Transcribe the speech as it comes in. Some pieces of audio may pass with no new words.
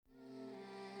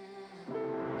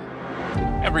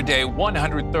Every day,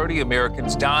 130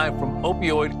 Americans die from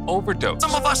opioid overdose.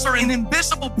 Some of us are in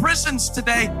invisible prisons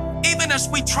today, even as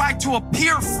we try to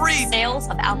appear free. Sales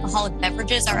of alcoholic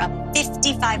beverages are up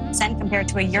 55% compared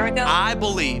to a year ago. I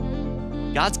believe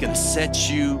God's going to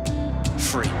set you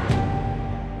free.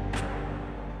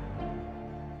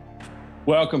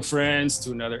 Welcome, friends,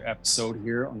 to another episode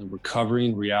here on the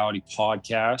Recovering Reality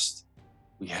podcast.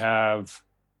 We have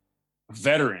a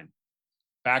veteran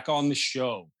back on the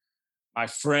show, my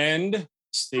friend,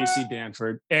 Staci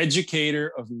Danford,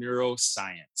 Educator of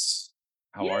Neuroscience.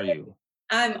 How are you?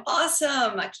 I'm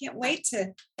awesome. I can't wait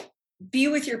to be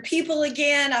with your people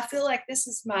again. I feel like this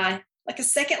is like a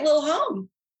second little home.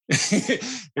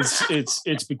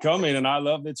 It's becoming, and I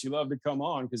love that you love to come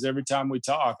on, because every time we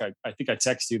talk, I think I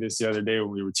texted you this the other day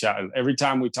when we were chatting. Every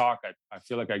time we talk, I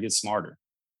feel like I get smarter.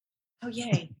 Oh,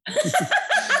 yay.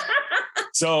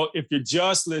 So if you're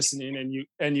just listening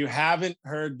and you haven't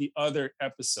heard the other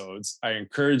episodes, I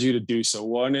encourage you to do so.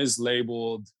 One is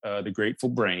labeled The Grateful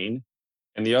Brain,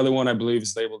 and the other one, I believe,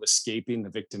 is labeled Escaping the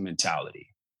Victim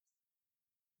Mentality.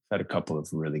 I've had a couple of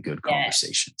really good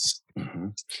conversations. Mm-hmm.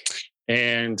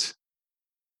 And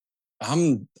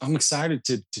I'm excited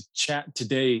to chat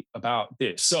today about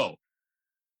this. So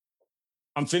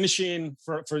I'm finishing,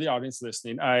 for the audience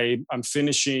listening, I'm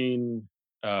finishing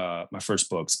my first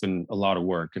book. It's been a lot of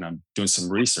work, and I'm doing some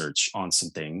research on some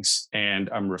things, and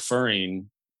I'm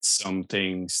referring some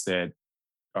things that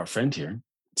our friend here,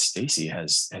 Staci,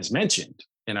 has mentioned.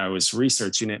 And I was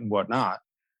researching it and whatnot.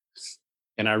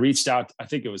 And I reached out, I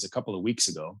think it was a couple of weeks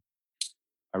ago.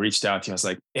 I reached out to you. I was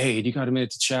like, hey, do you got a minute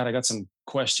to chat? I got some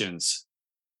questions.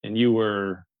 And you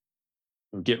were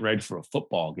getting ready for a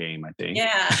football game, I think.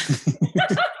 Yeah.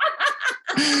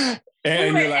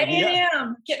 And you're like, 8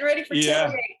 a.m. getting ready for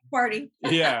tailgate party.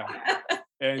 Yeah.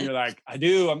 And you're like, I'm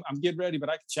getting ready, but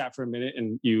I can chat for a minute.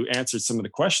 And you answered some of the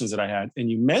questions that I had. And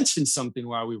you mentioned something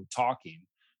while we were talking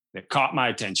that caught my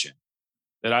attention,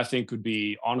 that I think would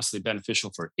be honestly beneficial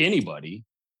for anybody,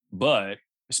 but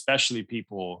especially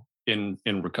people in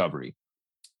recovery.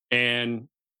 And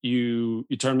you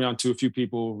turned me on to a few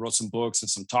people, wrote some books and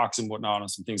some talks and whatnot on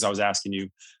some things I was asking you.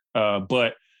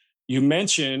 But you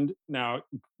mentioned, now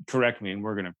correct me, and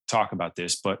we're going to talk about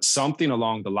this, but something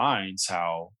along the lines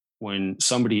how when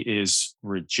somebody is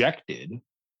rejected,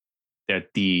 that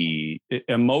the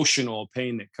emotional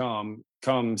pain that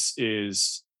comes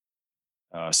is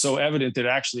so evident that it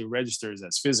actually registers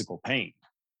as physical pain.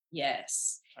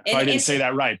 Yes. I didn't say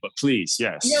that right, but please,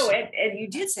 yes. No, and you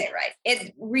did say it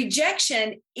right.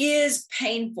 Rejection is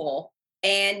painful,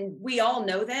 and we all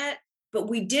know that, but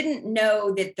we didn't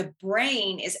know that the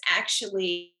brain is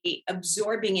actually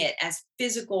absorbing it as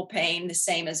physical pain, the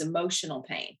same as emotional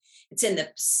pain. It's in the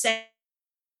same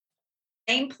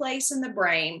place in the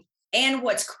brain. And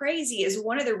what's crazy is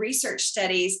one of the research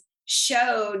studies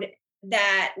showed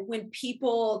that when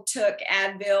people took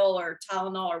Advil or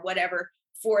Tylenol or whatever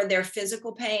for their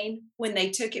physical pain, when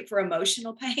they took it for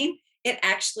emotional pain, it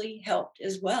actually helped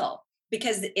as well,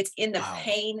 because it's in the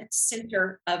pain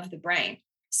center of the brain.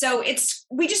 So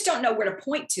we just don't know where to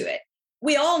point to it.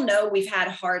 We all know we've had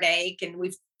a heartache and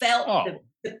we've felt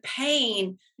the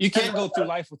pain. You can't go through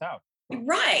life without.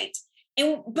 Right.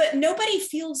 But nobody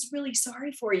feels really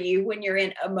sorry for you when you're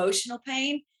in emotional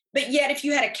pain. But yet, if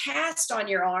you had a cast on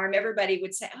your arm, everybody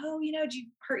would say, oh, did you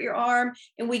hurt your arm?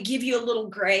 And we give you a little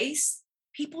grace.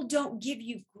 People don't give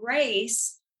you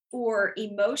grace for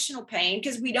emotional pain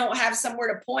because we don't have somewhere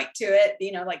to point to it,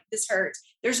 like this hurts.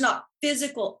 There's not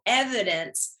physical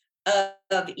evidence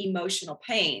of emotional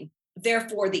pain.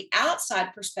 Therefore, the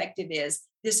outside perspective is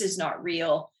this is not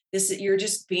real. You're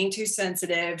just being too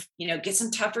sensitive, get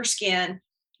some tougher skin.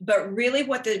 But really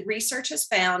what the research has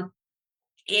found,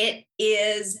 it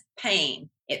is pain.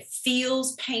 It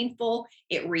feels painful.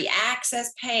 It reacts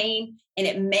as pain, and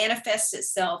it manifests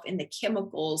itself in the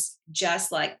chemicals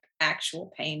just like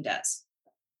actual pain does.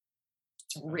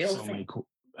 It's a real thing.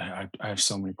 I have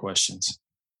so many questions.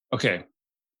 Okay.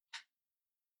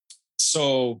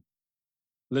 So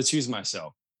let's use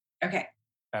myself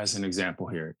as an example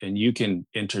here, and you can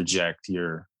interject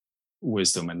your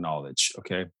wisdom and knowledge.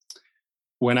 Okay.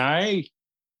 When I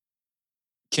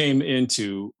came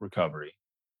into recovery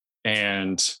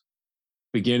and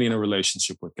beginning a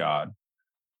relationship with God,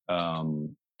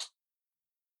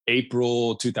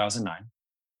 April 2009,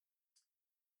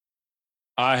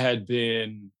 I had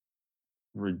been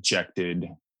rejected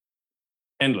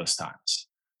endless times.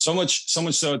 So much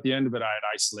so at the end of it, I had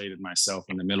isolated myself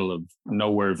in the middle of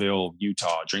Nowhereville,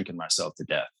 Utah, drinking myself to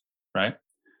death, right?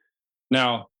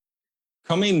 Now,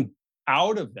 coming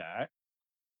out of that,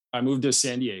 I moved to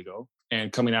San Diego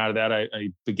And coming out of that,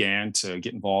 I began to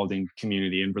get involved in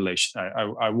community and relation.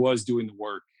 I was doing the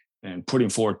work and putting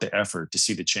forth the effort to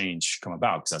see the change come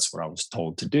about, because that's what I was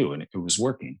told to do, and it was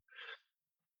working.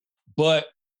 But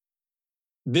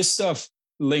this stuff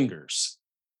lingers.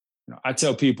 I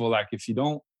tell people, like, if you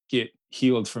don't get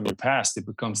healed from your past, it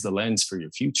becomes the lens for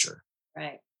your future.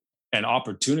 Right. And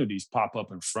opportunities pop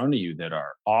up in front of you that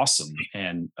are awesome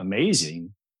and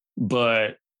amazing,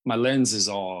 but my lens is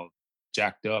all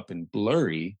jacked up and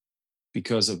blurry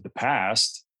because of the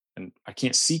past, and I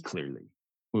can't see clearly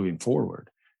moving forward.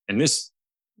 And this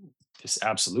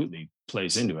absolutely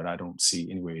plays into it. I don't see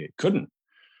any way it couldn't.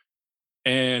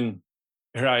 And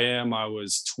here I am. I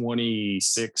was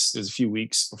 26. It was a few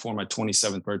weeks before my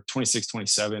 27th birthday, 26,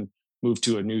 27, moved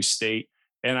to a new state.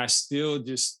 And I still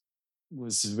just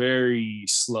was very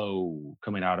slow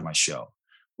coming out of my shell.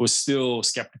 Was still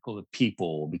skeptical of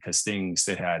people because things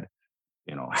that had,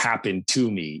 happened to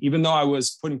me, even though I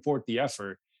was putting forth the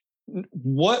effort.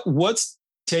 What's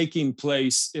taking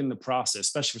place in the process,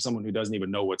 especially for someone who doesn't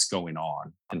even know what's going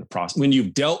on in the process, when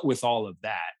you've dealt with all of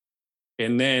that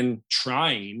and then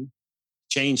trying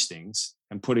change things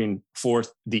and putting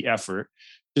forth the effort?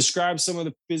 Describe some of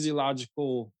the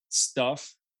physiological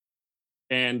stuff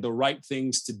and the right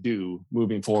things to do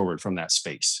moving forward from that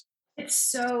space. It's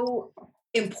so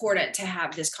important to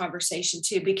have this conversation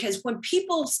too, because when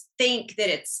people think that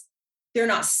they're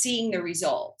not seeing the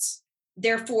results,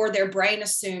 therefore their brain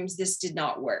assumes this did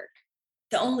not work.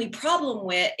 The only problem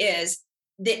with is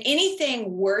that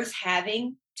anything worth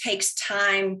having takes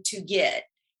time to get.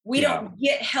 We don't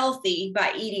get healthy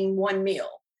by eating one meal.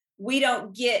 We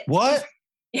don't get What?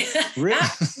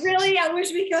 Really? I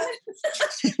wish we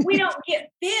could. We don't get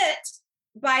fit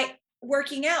by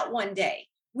working out one day.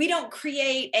 We don't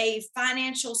create a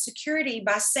financial security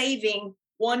by saving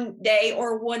one day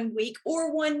or 1 week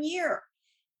or 1 year.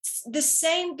 The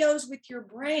same goes with your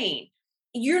brain.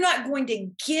 You're not going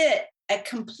to get a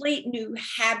complete new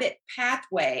habit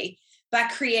pathway by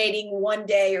creating 1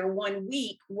 day or 1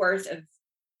 week worth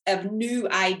of new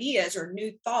ideas or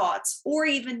new thoughts or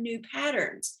even new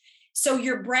patterns. So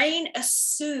your brain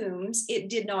assumes it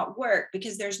did not work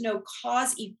because there's no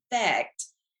cause effect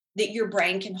that your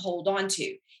brain can hold on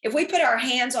to. If we put our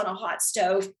hands on a hot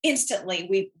stove,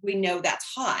 instantly we know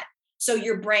that's hot. So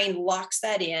your brain locks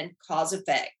that in, cause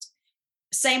effect.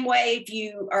 Same way if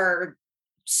you are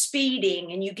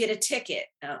speeding and you get a ticket,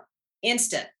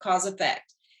 instant cause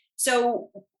effect.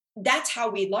 So that's how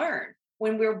we learn.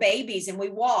 When we're babies and we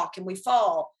walk and we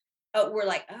fall, we're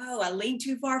like, oh, I leaned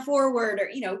too far forward, or,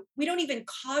 we don't even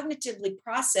cognitively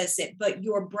process it, but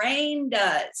your brain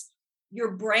does.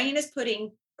 Your brain is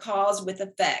putting cause with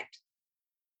effect,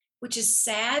 which is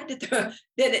sad that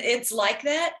it's like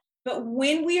that. But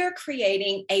when we are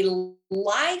creating a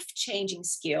life-changing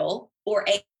skill or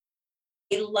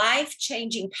a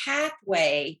life-changing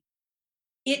pathway,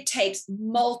 it takes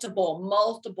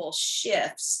multiple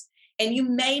shifts. And you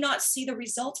may not see the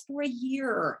results for a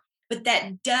year, but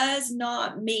that does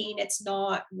not mean it's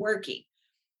not working.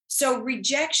 So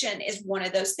rejection is one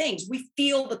of those things. We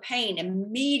feel the pain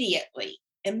immediately.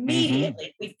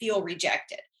 We feel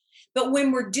rejected. But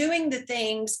when we're doing the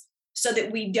things so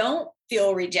that we don't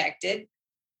feel rejected,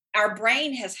 our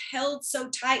brain has held so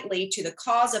tightly to the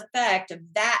cause effect of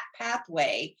that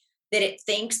pathway that it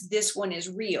thinks this one is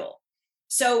real.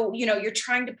 So, you're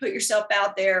trying to put yourself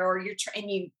out there, or and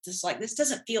you just like, this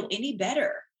doesn't feel any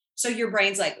better. So your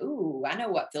brain's like, ooh, I know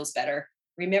what feels better.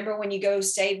 Remember when you go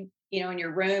stay, in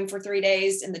your room for 3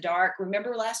 days in the dark?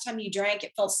 Remember last time you drank,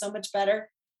 it felt so much better.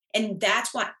 And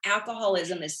that's why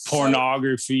alcoholism is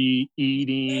pornography,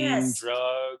 eating, yes.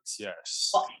 drugs.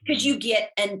 Yes. Because you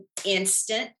get an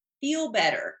instant feel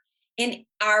better. And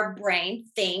our brain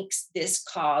thinks this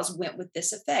cause went with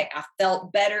this effect. I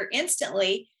felt better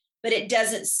instantly, but it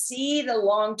doesn't see the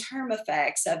long-term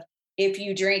effects of, if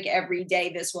you drink every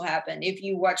day, this will happen. If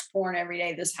you watch porn every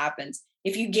day, this happens.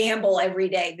 If you gamble every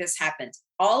day, this happens.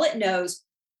 All it knows,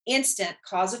 instant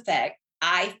cause effect.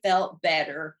 I felt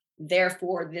better.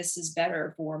 Therefore, this is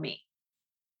better for me.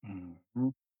 Mm-hmm.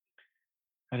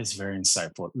 That is very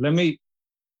insightful. Let me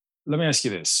ask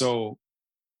you this. So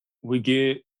we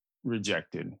get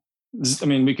rejected.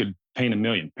 We could paint a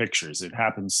million pictures. It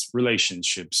happens,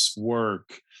 relationships,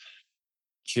 work,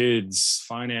 kids,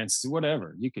 finance,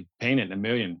 whatever. You could paint it in a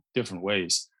million different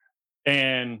ways.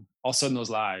 And all of a sudden those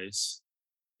lies,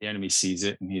 the enemy sees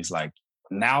it and he's like,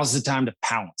 now's the time to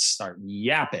pounce, start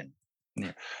yapping.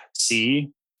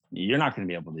 See, you're not going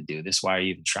to be able to do this. Why are you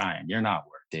even trying? You're not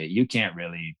worth it. You can't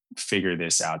really figure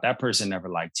this out. That person never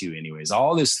liked you anyways.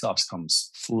 All this stuff comes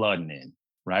flooding in,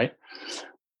 right?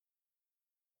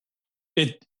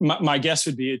 My guess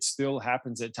would be it still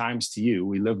happens at times to you.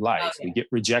 We live life. Oh, yeah. We get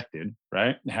rejected,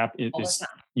 right? All the time.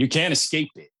 You can't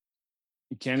escape it.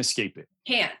 You can't escape it.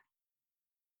 Can't.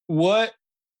 What's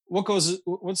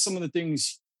some of the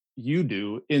things you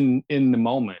do in the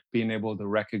moment, being able to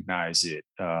recognize it,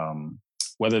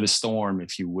 weather the storm,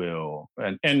 if you will,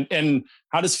 and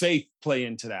how does faith play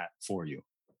into that for you?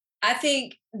 I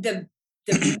think the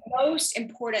most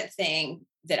important thing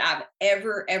that I've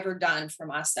ever done for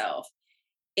myself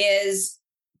is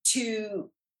to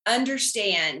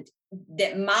understand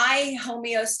that my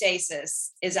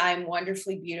homeostasis is I am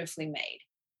wonderfully, beautifully made.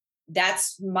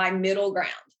 That's my middle ground.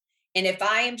 And if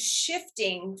I am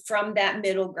shifting from that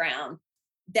middle ground,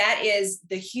 that is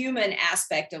the human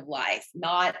aspect of life,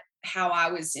 not how I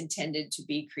was intended to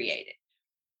be created.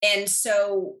 And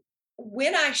so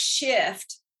when I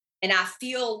shift and I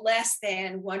feel less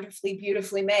than wonderfully,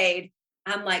 beautifully made,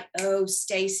 I'm like, oh,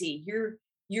 Staci,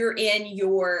 you're in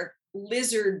your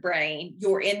lizard brain.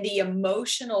 You're in the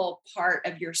emotional part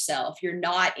of yourself. You're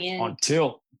not in On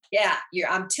tilt. Yeah,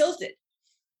 I'm tilted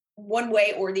one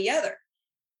way or the other.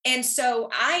 And so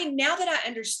now that I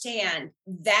understand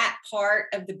that part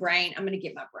of the brain, I'm going to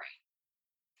get my brain.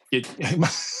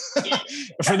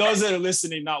 For those that are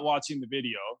listening, not watching the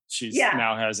video, she's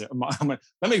now has it.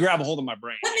 Let me grab a hold of my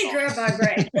brain. Let me grab my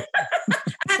brain.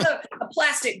 I have a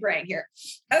plastic brain here.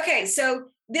 Okay, so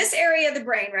this area of the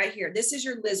brain right here, this is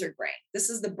your lizard brain. This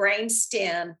is the brain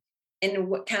stem, and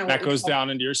what goes down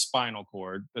into your spinal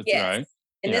cord. That's right.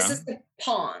 And this is the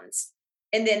pons.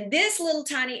 And then this little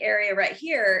tiny area right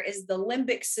here is the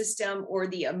limbic system, or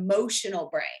the emotional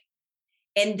brain.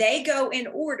 And they go in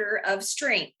order of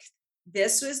strength.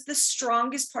 This was the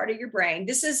strongest part of your brain.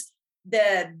 This is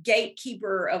the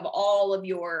gatekeeper of all of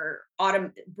your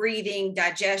breathing,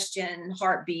 digestion,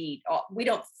 heartbeat. We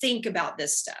don't think about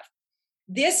this stuff.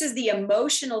 This is the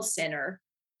emotional center,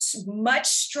 much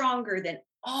stronger than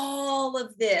all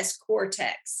of this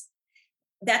cortex.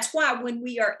 That's why when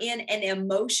we are in an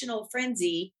emotional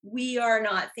frenzy, we are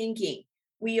not thinking.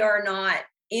 We are not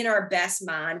in our best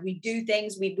mind. We do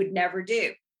things we would never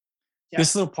do.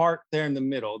 This little part there in the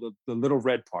middle, the little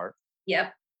red part,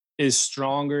 is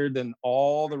stronger than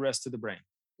all the rest of the brain.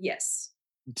 Yes.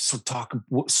 So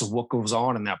what goes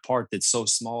on in that part that's so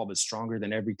small but stronger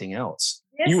than everything else?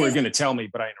 You were going to tell me,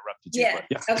 but I interrupted you.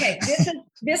 Yeah. Okay.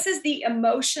 This is the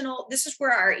emotional. This is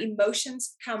where our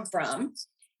emotions come from,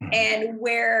 and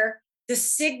where the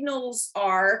signals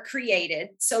are created.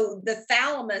 So the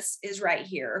thalamus is right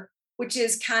here, which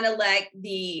is kind of like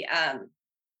the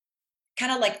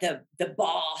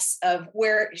boss of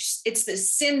where it's the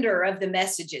sender of the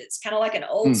messages, kind of like an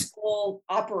old school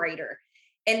operator.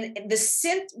 And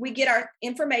we get our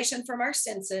information from our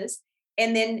senses,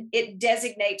 and then it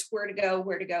designates where to go.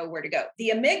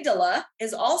 The amygdala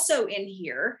is also in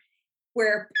here,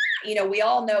 where, we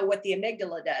all know what the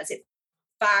amygdala does. It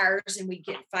fires and we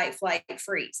get fight, flight,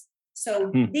 freeze.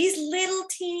 So these little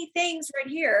teeny things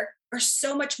right here are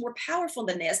so much more powerful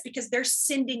than this, because they're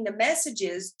sending the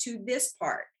messages to this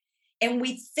part. And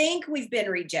we think we've been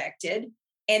rejected,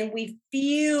 and we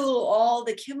feel all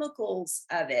the chemicals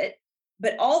of it.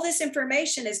 But all this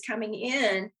information is coming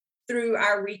in through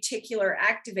our reticular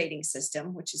activating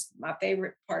system, which is my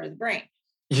favorite part of the brain.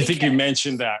 You think you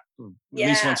mentioned that at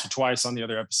least once or twice on the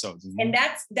other episodes. And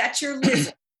that's your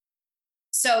lizard.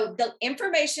 So the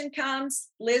information comes,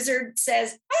 lizard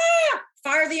says,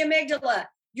 fire the amygdala.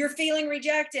 You're feeling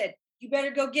rejected. You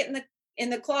better go get in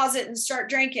the closet and start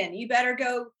drinking. You better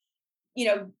go,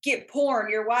 get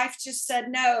porn. Your wife just said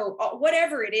no,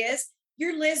 whatever it is.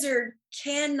 Your lizard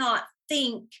cannot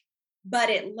think, but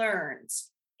it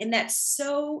learns. And that's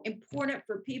so important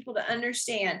for people to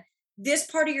understand. This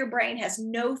part of your brain has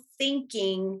no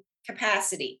thinking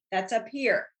capacity. That's up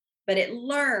here, but it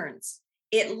learns.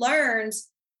 It learns,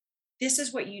 this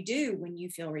is what you do when you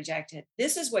feel rejected.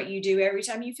 This is what you do every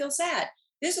time you feel sad.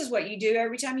 This is what you do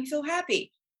every time you feel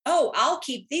happy. Oh, I'll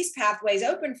keep these pathways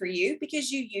open for you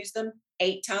because you use them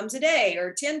 8 times a day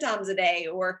or 10 times a day,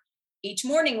 or each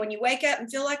morning when you wake up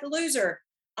and feel like a loser.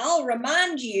 I'll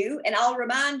remind you, and I'll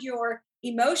remind your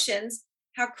emotions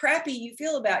how crappy you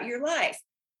feel about your life.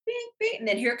 Bing, bing, and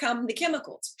then here come the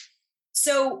chemicals.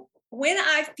 So when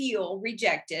I feel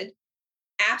rejected,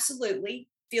 absolutely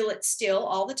feel it still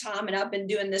all the time. And I've been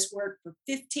doing this work for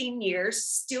 15 years,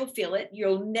 still feel it.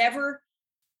 You'll never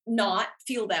not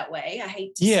feel that way. I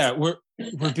hate to say we're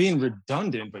being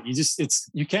redundant, but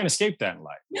you can't escape that in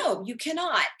life. No, you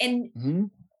cannot. And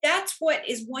that's what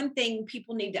is one thing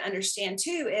people need to understand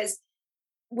too, is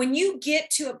when you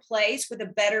get to a place with a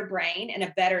better brain and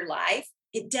a better life,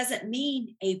 it doesn't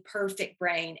mean a perfect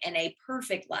brain and a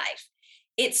perfect life.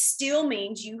 it still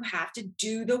means you have to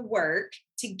do the work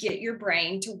to get your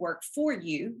brain to work for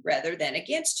you rather than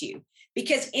against you.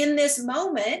 Because in this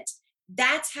moment,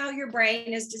 that's how your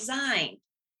brain is designed.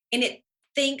 And it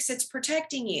thinks it's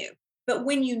protecting you. But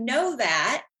when you know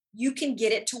that, you can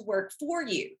get it to work for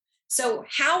you. So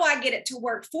how I get it to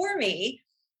work for me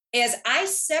is I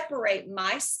separate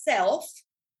myself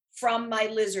from my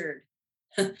lizard.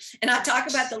 And I talk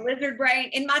about the lizard brain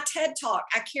in my TED talk.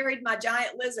 I carried my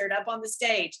giant lizard up on the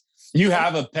stage. You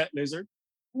have a pet lizard?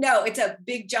 No, it's a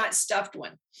big giant stuffed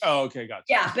one. Oh, okay, gotcha.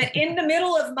 Yeah, but in the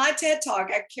middle of my TED talk,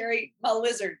 I carry my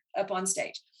lizard up on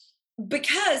stage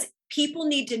because people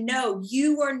need to know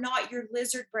you are not your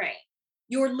lizard brain.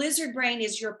 Your lizard brain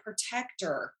is your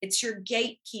protector. It's your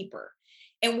gatekeeper.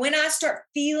 And when I start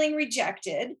feeling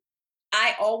rejected,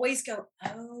 I always go,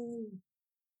 oh,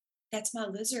 that's my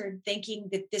lizard thinking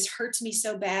that this hurts me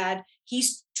so bad.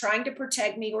 He's trying to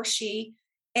protect me, or she,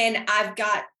 and I've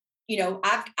got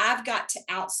to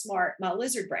outsmart my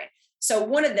lizard brain. So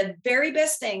one of the very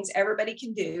best things everybody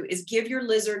can do is give your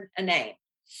lizard a name.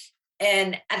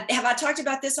 And have I talked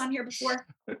about this on here before?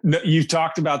 No, you've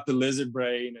talked about the lizard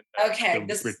brain and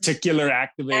the reticular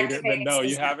activator, but no, you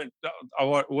system. haven't.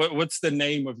 What's the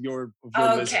name of your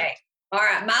lizard? Okay. All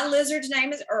right. My lizard's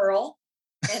name is Earl.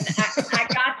 And I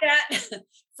got that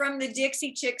from the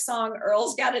Dixie Chick song,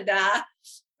 Earl's Gotta Die.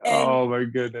 And, oh my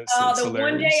goodness.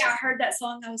 One day I heard that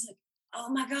song, I was like, oh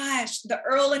my gosh, the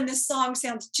Earl in this song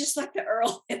sounds just like the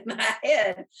Earl in my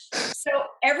head. So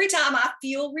every time I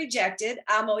feel rejected,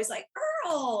 I'm always like,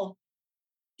 Earl,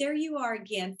 there you are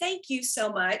again. Thank you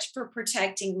so much for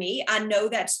protecting me. I know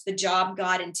that's the job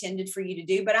God intended for you to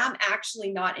do, but I'm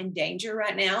actually not in danger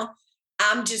right now.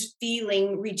 I'm just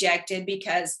feeling rejected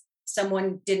because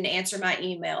someone didn't answer my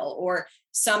email, or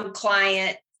some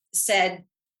client said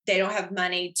they don't have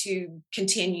money to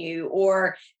continue,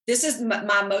 or this is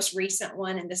my most recent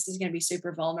one, and this is going to be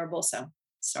super vulnerable. So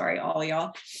sorry, all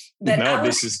y'all. But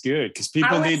this is good because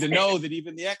people need to know that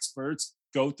even the experts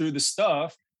go through the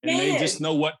stuff and they just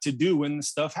know what to do when the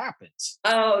stuff happens.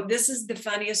 Oh, this is the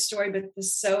funniest story, but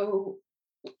it's so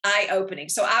eye-opening.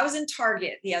 So I was in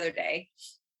Target the other day,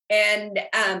 and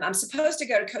I'm supposed to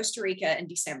go to Costa Rica in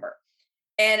December.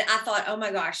 And I thought, oh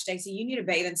my gosh, Staci, you need a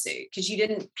bathing suit because you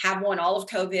didn't have one all of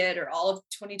COVID or all of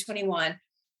 2021.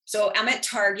 So I'm at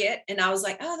Target and I was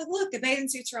like, oh, look, the bathing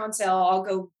suits are on sale. I'll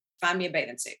go find me a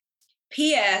bathing suit.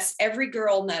 P.S. Every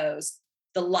girl knows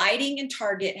the lighting in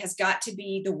Target has got to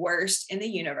be the worst in the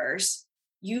universe.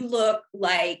 You look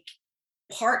like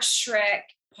part Shrek,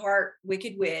 part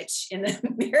Wicked Witch in the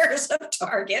mirrors of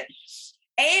Target.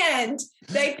 And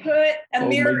they put a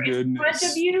mirror in front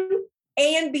of you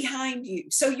and behind you.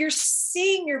 So you're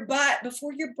seeing your butt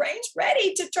before your brain's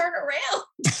ready to turn around.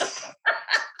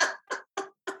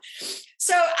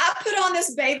 So I put on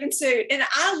this bathing suit and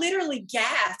I literally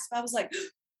gasped. I was like,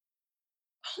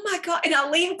 oh my God. And I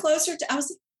leaned closer I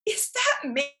was like, is that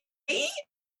me?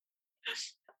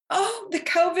 Oh, the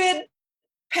COVID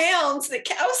pounds I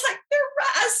was like, they're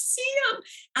right. I see them.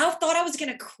 I thought I was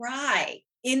going to cry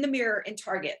in the mirror in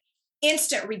Target.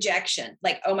 Instant rejection.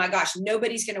 Like, oh my gosh,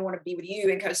 nobody's going to want to be with you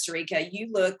in Costa Rica.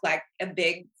 You look like a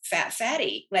big fat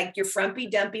fatty, like you're frumpy,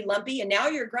 dumpy, lumpy, and now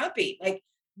you're grumpy. Like,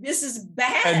 this is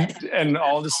bad. And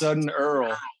all of a sudden,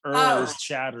 Earl is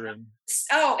chattering.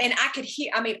 Oh, and I could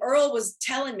hear, Earl was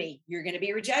telling me, you're going to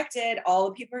be rejected. All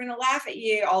the people are going to laugh at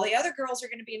you. All the other girls are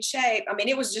going to be in shape.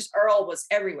 It was just, Earl was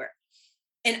everywhere.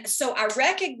 And so I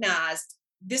recognized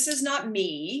this is not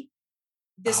me.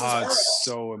 This is Earl. It's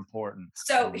so important.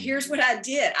 So here's what I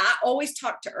did. I always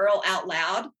talk to Earl out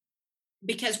loud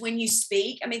because when you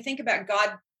speak, think about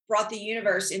God brought the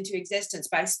universe into existence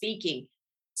by speaking.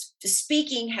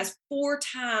 Speaking has 4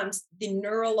 times the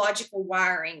neurological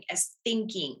wiring as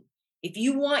thinking. If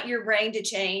you want your brain to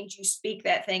change, you speak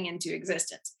that thing into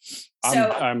existence.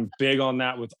 So I'm big on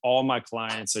that with all my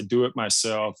clients. I do it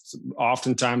myself.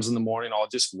 Oftentimes in the morning, I'll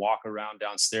just walk around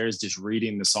downstairs, just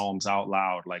reading the Psalms out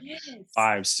loud, like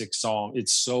 5, 6 Psalms.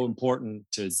 It's so important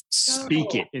to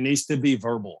speak it. It needs to be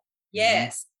verbal.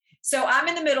 Yes. So I'm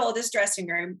in the middle of this dressing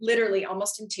room, literally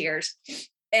almost in tears.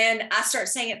 And I start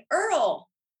saying, Earl,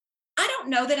 I don't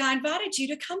know that I invited you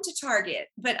to come to Target,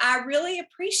 but I really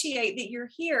appreciate that you're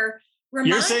here.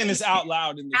 You're saying this out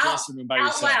loud in the dressing room by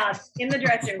yourself. Out loud in the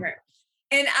dressing room.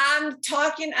 And I'm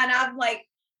talking and I'm like,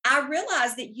 I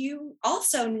realize that you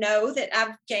also know that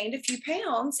I've gained a few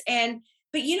pounds.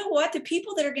 But you know what? The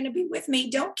people that are going to be with me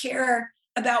don't care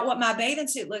about what my bathing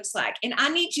suit looks like. And I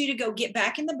need you to go get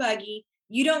back in the buggy.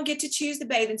 You don't get to choose the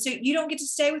bathing suit. You don't get to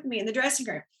stay with me in the dressing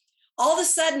room. All of a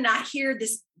sudden I hear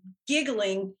this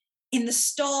giggling in the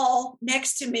stall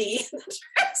next to me in the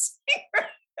dressing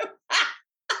room.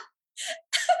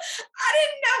 I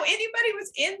didn't know anybody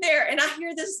was in there. And I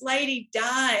hear this lady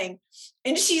dying.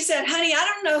 And she said, honey, I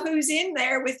don't know who's in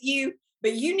there with you,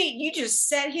 but you just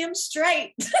set him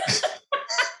straight.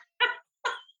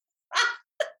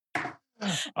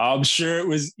 I'm sure it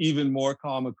was even more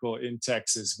comical in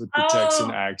Texas with the Texan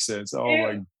accents. Oh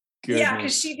my goodness. Yeah,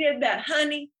 because she did that,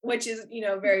 honey, which is,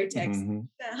 very Texan.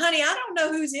 Mm-hmm. Honey, I don't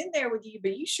know who's in there with you,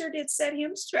 but you sure did set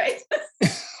him straight.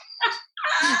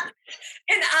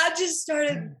 And I just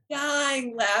started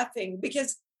dying laughing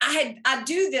because I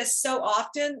do this so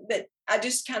often that I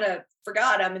just kind of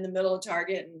forgot I'm in the middle of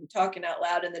Target and talking out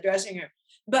loud in the dressing room.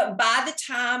 But by the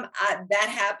time that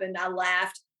happened, I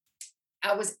laughed.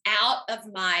 I was out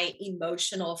of my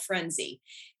emotional frenzy.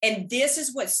 And this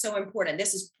is what's so important.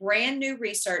 This is brand new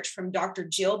research from Dr.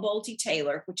 Jill Bolte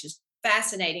Taylor, which is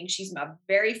fascinating. She's my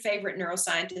very favorite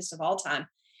neuroscientist of all time.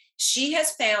 She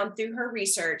has found through her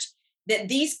research that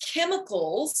these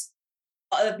chemicals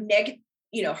of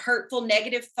hurtful,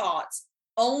 negative thoughts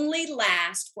only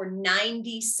last for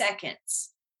 90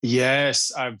 seconds.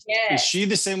 Yes. Is she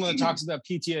the same one that talks about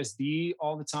PTSD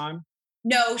all the time?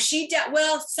 No,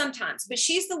 sometimes, but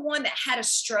she's the one that had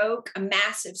a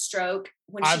massive stroke.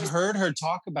 I've heard her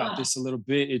talk about this a little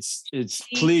bit.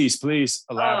 Please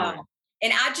elaborate.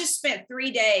 And I just spent a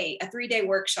 3-day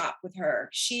workshop with her.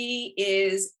 She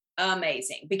is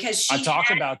amazing because I talk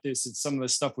about this and some of the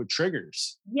stuff with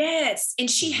triggers. Yes. And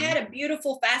she had a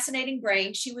beautiful, fascinating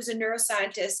brain. She was a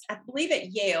neuroscientist, I believe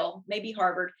at Yale, maybe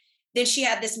Harvard. Then she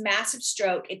had this massive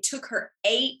stroke. It took her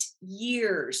 8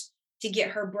 years to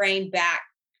get her brain back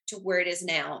to where it is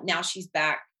now. Now she's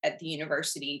back at the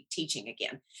university teaching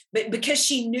again. But because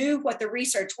she knew what the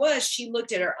research was, she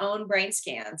looked at her own brain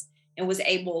scans and was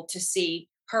able to see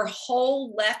her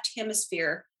whole left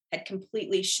hemisphere had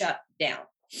completely shut down.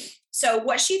 So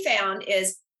what she found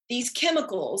is these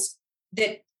chemicals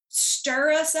that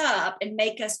stir us up and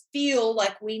make us feel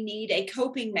like we need a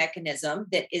coping mechanism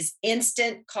that is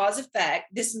instant cause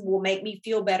effect. This will make me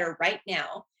feel better right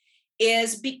now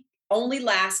only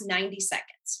lasts 90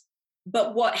 seconds.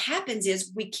 But what happens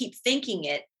is we keep thinking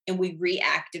it and we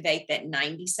reactivate that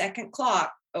 90-second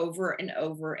clock over and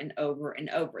over and over and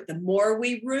over. The more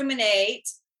we ruminate,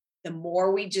 the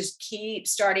more we just keep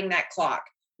starting that clock.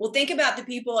 Well, think about the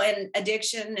people in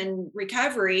addiction and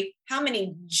recovery. How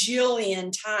many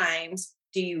jillion times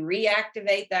do you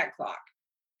reactivate that clock?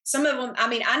 Some of them,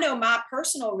 I know my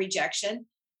personal rejection,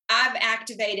 I've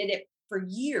activated it for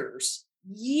years.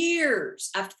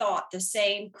 I've thought the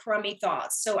same crummy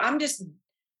thoughts. So I'm just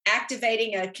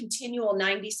activating a continual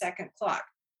 90-second clock.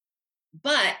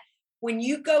 But when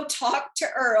you go talk to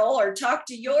Earl or talk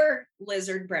to your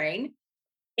lizard brain,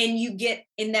 and you get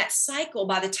in that cycle,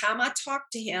 by the time I talk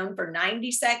to him for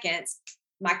 90 seconds,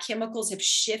 my chemicals have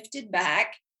shifted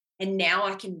back. And now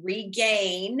I can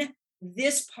regain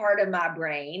this part of my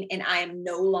brain. And I am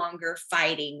no longer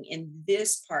fighting in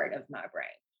this part of my brain.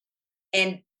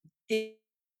 And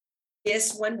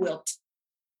this one will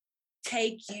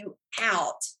take you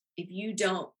out if you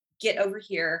don't get over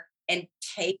here and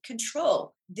take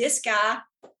control. This guy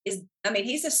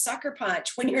he's a sucker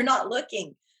punch when you're not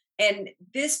looking. And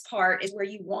this part is where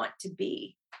you want to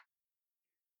be.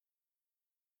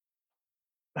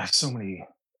 I have so many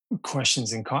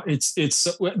questions and it's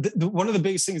one of the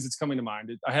biggest things that's coming to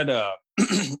mind. I had a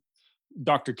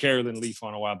Dr. Carolyn Leaf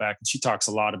on a while back, and she talks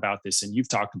a lot about this, and you've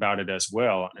talked about it as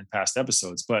well in past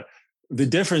episodes. But the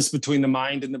difference between the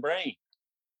mind and the brain.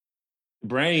 The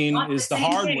brain is the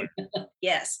hardware.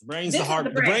 Yes. The brain's the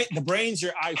hardware. The brain's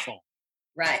your iPhone.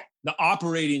 Right. The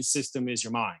operating system is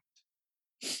your mind.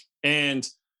 And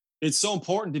it's so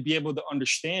important to be able to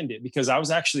understand it, because I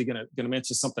was actually going to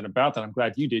mention something about that. I'm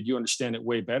glad you did. You understand it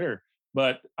way better.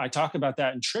 But I talk about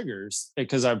that in triggers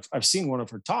because I've seen one of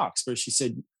her talks where she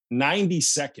said 90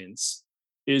 seconds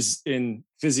is in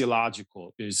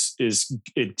physiological, it's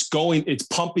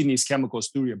pumping these chemicals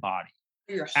through your body.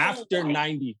 After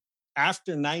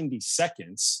 90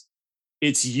 seconds,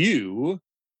 it's you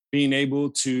being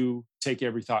able to take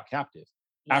every thought captive.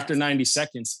 Yes. After 90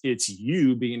 seconds, it's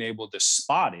you being able to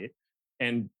spot it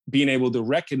and being able to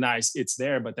recognize it's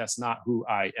there, but that's not who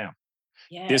I am.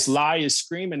 Yes. This lie is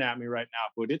screaming at me right now,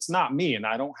 but it's not me, and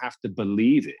I don't have to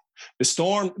believe it. A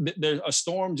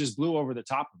storm just blew over the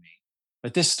top of me,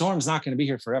 but this storm's not going to be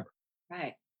here forever.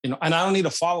 Right. And I don't need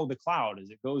to follow the cloud as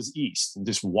it goes east and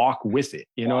just walk with it.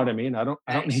 You know what I mean? I don't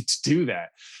need to do that.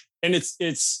 And it's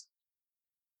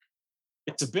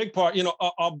a big part.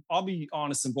 I'll be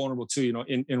honest and vulnerable too.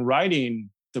 In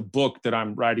writing the book that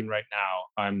I'm writing right now,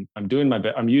 I'm doing my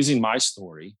best. I'm using my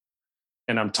story,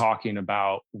 and I'm talking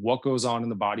about what goes on in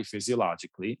the body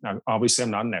physiologically. Now, obviously,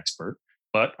 I'm not an expert,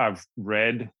 but I've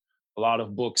read a lot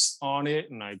of books on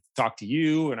it, and I talked to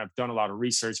you, and I've done a lot of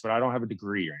research, but I don't have a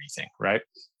degree or anything, right?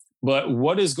 But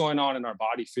what is going on in our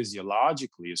body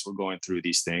physiologically as we're going through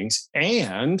these things,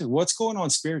 and what's going on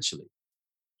spiritually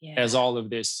as all of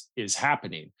this is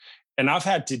happening. And I've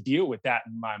had to deal with that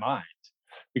in my mind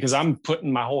because I'm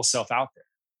putting my whole self out there.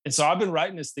 And so I've been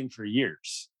writing this thing for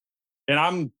years, and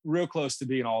I'm real close to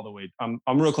being all the way. I'm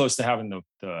real close to having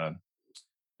the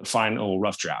final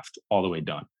rough draft all the way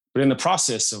done. But in the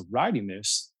process of writing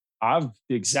this, I've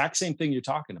the exact same thing you're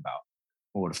talking about.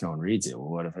 Well, what if no one reads it? Well,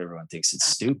 what if everyone thinks it's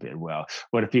stupid? Well,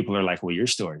 what if people are like, well, your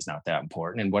story's not that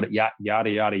important? And what yada,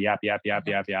 yada, yap, yap, yap,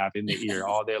 yap, yap in the ear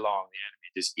all day long, the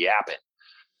enemy just yapping.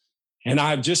 And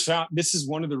I've just found this is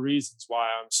one of the reasons why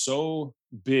I'm so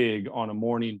big on a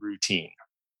morning routine.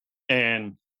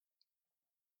 And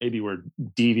maybe we're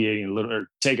deviating a little or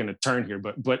taking a turn here,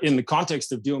 but in the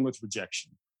context of dealing with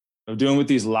rejection, of dealing with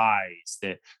these lies,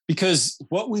 that because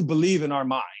what we believe in our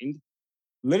mind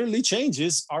literally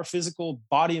changes our physical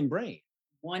body and brain.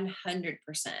 100%.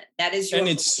 That is your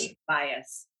belief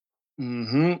bias.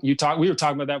 Mm-hmm. We were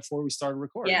talking about that before we started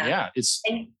recording. Yeah. It's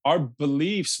our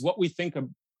beliefs, what we think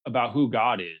about who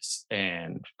God is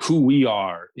and who we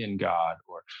are in God,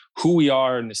 or who we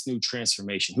are in this new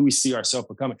transformation, who we see ourselves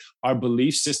becoming. Our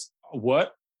belief system,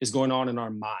 what is going on in our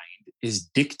mind is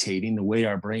dictating the way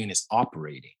our brain is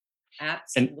operating.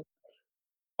 Absolutely. And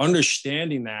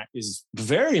understanding that is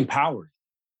very empowering.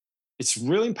 It's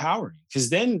really empowering because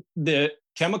then the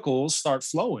chemicals start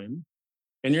flowing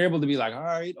and you're able to be like, all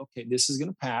right, okay, this is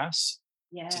going to pass.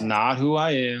 Yes. It's not who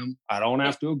I am. I don't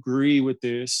have to agree with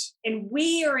this. And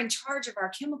we are in charge of our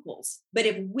chemicals. But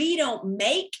if we don't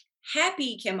make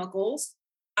happy chemicals,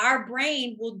 our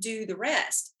brain will do the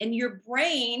rest. And your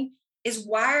brain is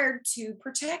wired to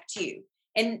protect you.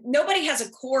 And nobody has a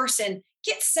course in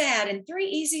get sad in 3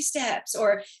 easy steps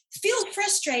or feel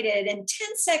frustrated in 10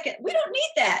 seconds. We don't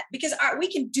need that because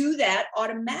we can do that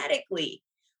automatically.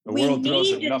 The world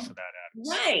throws enough of that at us.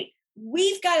 Right.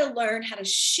 We've got to learn how to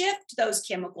shift those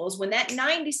chemicals. When that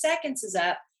 90 seconds is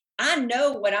up, I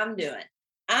know what I'm doing.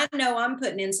 I know I'm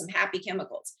putting in some happy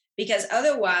chemicals because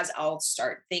otherwise I'll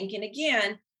start thinking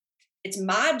again, it's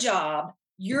my job.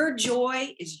 Your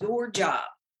joy is your job.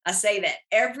 I say that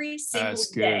every single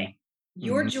day.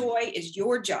 Your joy is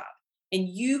your job. And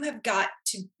you have got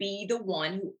to be the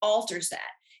one who alters that.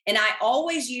 And I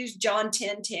always use John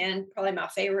 10:10, probably my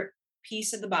favorite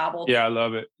piece of the Bible. Yeah, I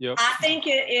love it. Yep. I think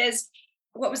it is,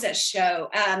 what was that show?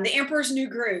 The Emperor's New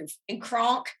Groove and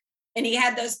Kronk. And he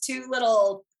had those 2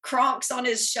 little Kronks on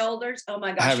his shoulders. Oh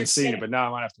my gosh. I haven't seen it, but now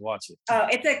I might have to watch it. Oh,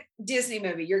 it's a Disney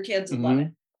movie. Your kids would love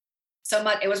it. So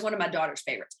much. It was one of my daughter's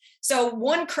favorites. So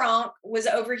one Kronk was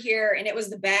over here and it was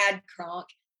the bad Kronk.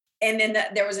 And then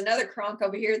there was another Kronk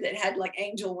over here that had like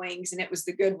angel wings and it was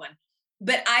the good one.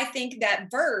 But I think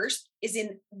that verse is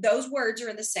those words are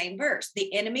in the same verse.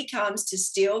 The enemy comes to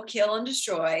steal, kill, and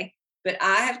destroy, but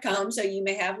I have come so you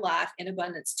may have life in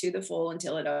abundance to the full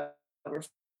until it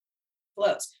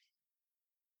overflows.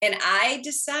 And I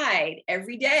decide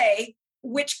every day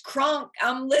which Kronk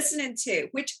I'm listening to,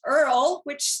 which Earl,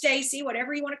 which Staci,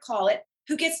 whatever you want to call it,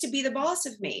 who gets to be the boss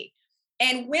of me.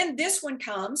 And when this one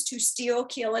comes to steal,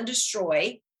 kill, and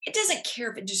destroy, it doesn't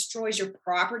care if it destroys your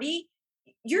property.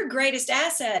 Your greatest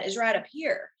asset is right up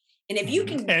here. And if you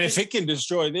can, and if it can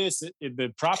destroy this,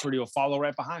 the property will follow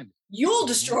right behind it. You'll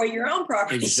destroy your own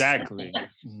property. Exactly.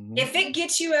 If it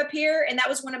gets you up here, and that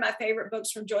was one of my favorite books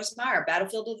from Joyce Meyer,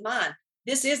 Battlefield of the Mind.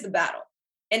 This is the battle.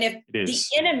 And if the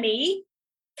enemy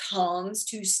comes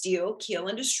to steal, kill,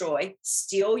 and destroy,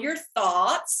 steal your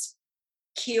thoughts,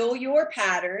 kill your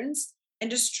patterns, and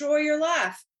destroy your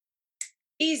life.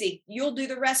 Easy. You'll do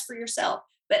the rest for yourself.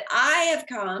 But I have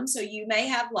come so you may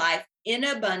have life in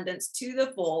abundance to the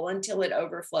full until it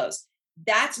overflows.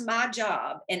 That's my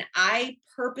job. And I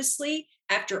purposely,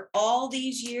 after all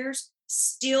these years,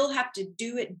 still have to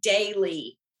do it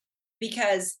daily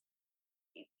because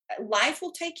life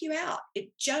will take you out. It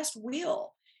just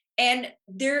will. And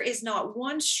there is not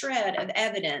one shred of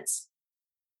evidence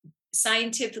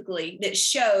scientifically that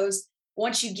shows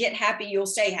once you get happy, you'll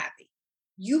stay happy.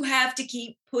 You have to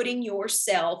keep putting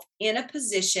yourself in a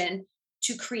position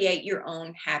to create your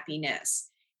own happiness.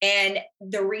 And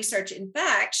the research, in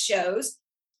fact, shows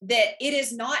that it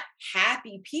is not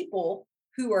happy people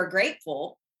who are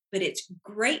grateful, but it's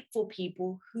grateful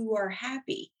people who are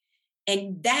happy.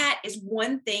 And that is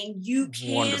one thing you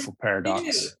can wonderful paradox.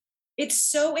 Do. It's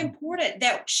so important,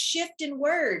 that shift in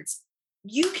words.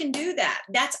 You can do that.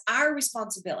 That's our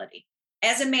responsibility.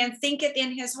 As a man thinketh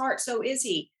in his heart, so is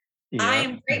he. I Yeah.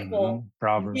 am grateful.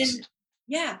 Proverbs.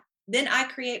 Then I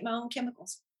create my own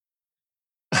chemicals.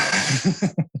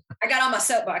 I got on my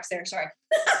soapbox there. Sorry.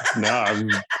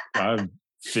 No, I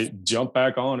jump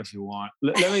back on if you want.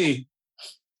 Let me,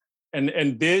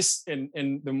 and this,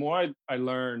 and the more I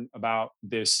learn about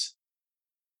this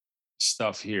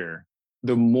stuff here,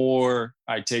 the more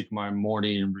I take my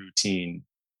morning routine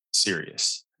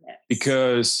serious. Yes.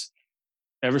 Because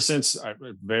ever since I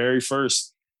very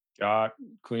first got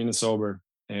clean and sober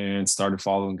and started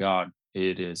following God,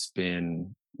 it has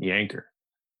been the anchor.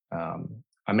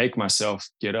 I make myself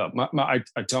get up. I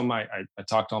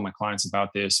talk to all my clients about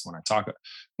this. When I talk,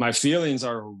 my feelings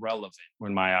are irrelevant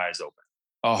when my eyes open,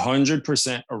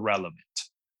 100% irrelevant.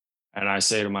 And I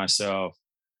say to myself,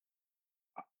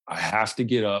 I have to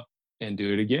get up and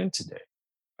do it again today.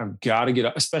 I've got to get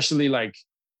up, especially like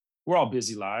we're all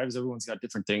busy lives. Everyone's got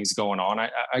different things going on.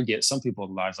 I get some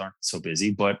people's lives aren't so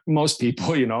busy, but most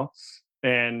people,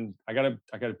 and I got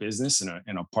a business and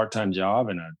a part-time job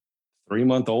and a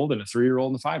 3-month-old and a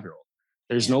 3-year-old and a 5-year-old.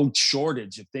 There's no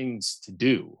shortage of things to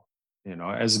do.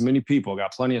 As many people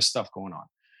got plenty of stuff going on.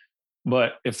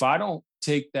 But if I don't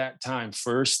take that time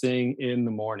first thing in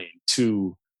the morning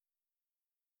to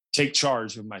take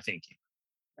charge of my thinking,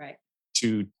 right,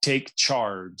 to take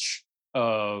charge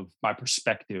of my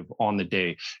perspective on the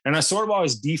day. And I sort of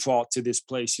always default to this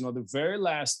place. The very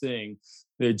last thing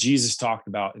that Jesus talked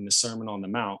about in the Sermon on the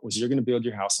Mount was you're going to build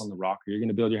your house on the rock or you're going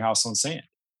to build your house on sand.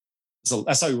 So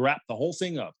that's how you wrap the whole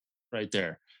thing up right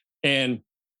there. And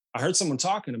I heard someone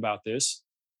talking about this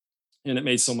and it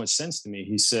made so much sense to me.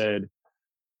 He said,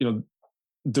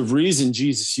 the reason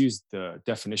Jesus used the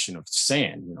definition of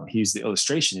sand, he used the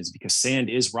illustration is because sand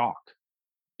is rock.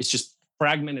 It's just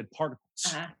fragmented particles.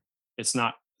 Uh-huh. It's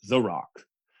not the rock.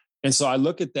 And so I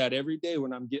look at that every day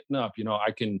when I'm getting up.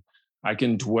 I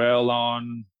can dwell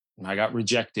on, I got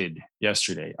rejected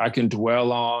yesterday. I can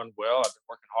dwell on, well, I've been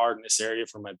working hard in this area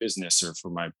for my business or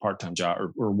for my part-time job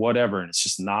or whatever. And it's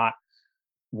just not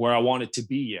where I want it to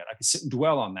be yet. I can sit and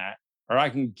dwell on that, or I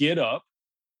can get up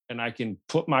and I can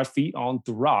put my feet on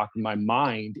the rock, my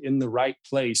mind in the right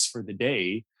place for the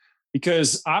day,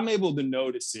 because I'm able to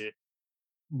notice it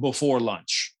before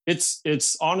lunch.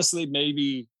 It's honestly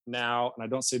maybe now, and I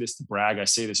don't say this to brag, I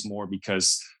say this more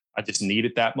because I just need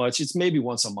it that much. It's maybe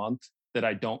once a month that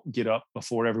I don't get up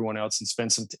before everyone else and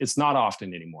spend some, it's not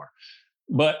often anymore,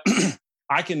 but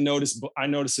I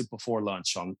notice it before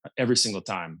lunch on every single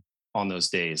time on those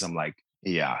days. I'm like,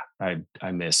 yeah,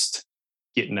 I missed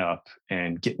getting up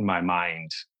and getting my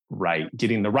mind right,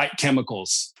 getting the right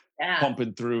chemicals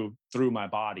pumping through my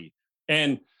body.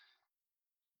 And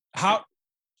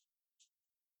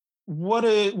what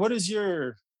is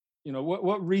your,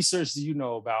 what research do you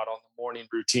know about on the morning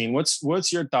routine?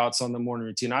 What's your thoughts on the morning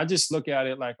routine? I just look at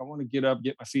it like I want to get up,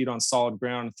 get my feet on solid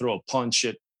ground, and throw a punch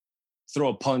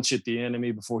at the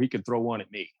enemy before he could throw one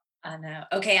at me. I know.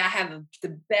 Okay, I have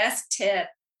the best tip.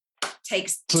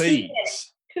 Takes Please.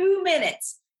 2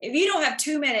 minutes. If you don't have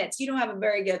 2 minutes, you don't have a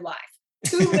very good life.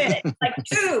 2 minutes, like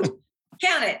 2,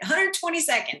 count it, 120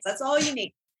 seconds. That's all you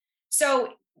need. So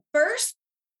first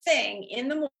thing in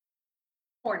the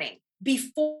morning,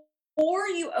 before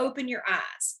you open your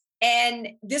eyes, and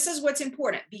this is what's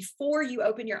important, before you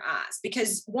open your eyes,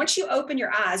 because once you open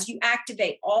your eyes, you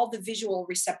activate all the visual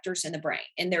receptors in the brain,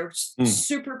 and they're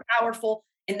super powerful,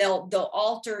 and they'll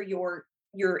alter your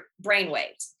brain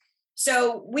waves.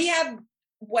 So we have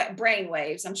what brain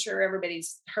waves, I'm sure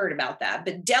everybody's heard about that,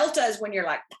 but delta is when you're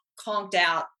like conked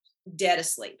out, dead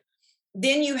asleep.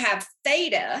 Then you have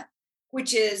theta,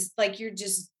 which is like you're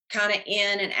just kind of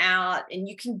in and out, and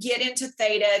you can get into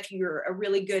theta if you're a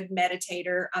really good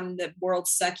meditator. I'm the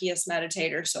world's suckiest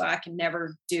meditator, so I can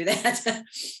never do that.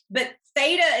 But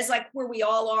theta is like where we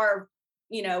all are,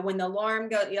 when the alarm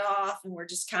goes off and we're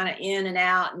just kind of in and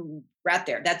out and right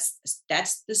there. That's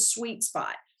the sweet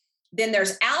spot. Then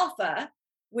there's alpha,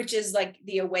 which is like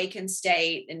the awakened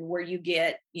state and where you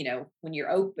get, when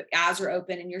your eyes are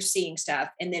open and you're seeing stuff.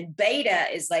 And then beta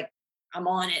is like, I'm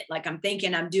on it. Like I'm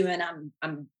thinking, I'm doing,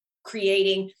 I'm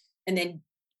creating. And then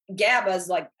GABA is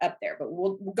like up there, but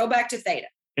we'll go back to theta.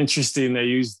 Interesting. They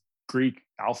use Greek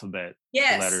alphabet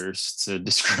letters to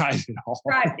describe it all.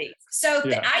 Describe these. So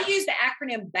I use the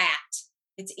acronym BAT.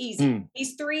 It's easy.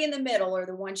 These 3 in the middle are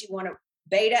the ones you want to: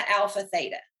 beta, alpha,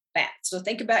 theta. BAT. So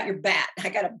think about your bat. I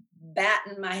got a bat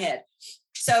in my head.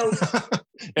 So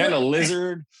and a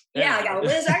lizard. Yeah, I got a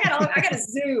lizard. I got a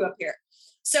zoo up here.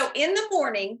 So in the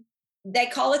morning, they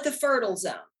call it the fertile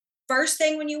zone. First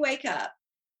thing when you wake up,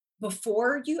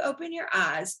 before you open your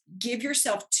eyes, give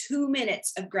yourself 2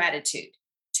 minutes of gratitude.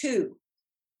 2.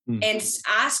 And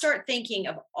I start thinking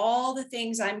of all the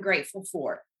things I'm grateful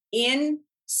for in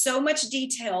so much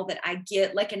detail that I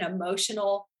get like an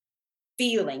emotional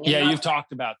feeling. Yeah, you've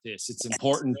talked about this. It's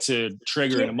important to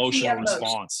trigger an emotional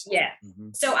response. Yeah.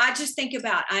 So I just think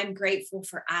about, I'm grateful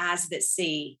for eyes that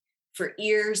see, for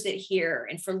ears that hear,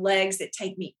 and for legs that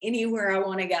take me anywhere I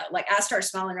want to go. Like, I start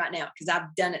smiling right now because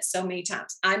I've done it so many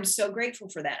times. I'm so grateful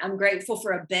for that. I'm grateful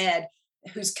for a bed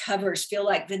whose covers feel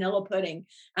like vanilla pudding.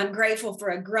 I'm grateful for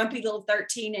a grumpy little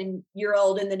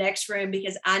 13-year-old in the next room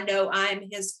because I know I'm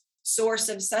his source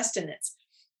of sustenance.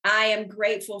 I am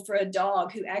grateful for a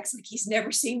dog who acts like he's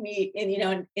never seen me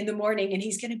in the morning, and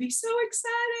he's going to be so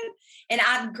excited. And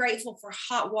I'm grateful for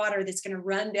hot water that's going to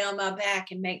run down my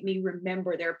back and make me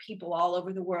remember there are people all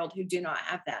over the world who do not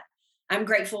have that. I'm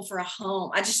grateful for a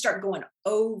home. I just start going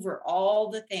over all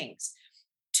the things.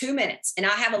 2 minutes. And I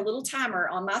have a little timer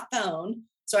on my phone.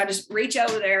 So I just reach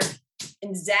over there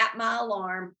and zap my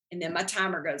alarm, and then my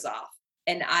timer goes off.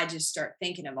 And I just start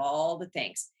thinking of all the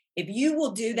things. If you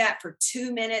will do that for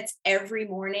 2 minutes every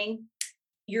morning,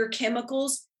 your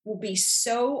chemicals will be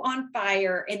so on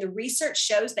fire. And the research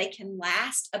shows they can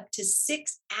last up to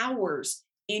 6 hours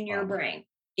in your brain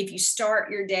if you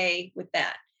start your day with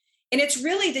that. And it's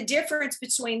really the difference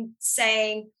between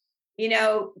saying,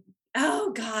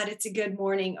 oh God, it's a good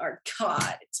morning, or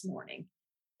God, it's morning.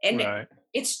 And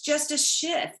it's just a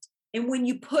shift. And when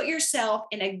you put yourself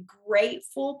in a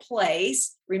grateful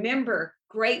place, remember,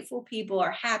 grateful people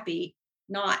are happy,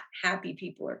 not happy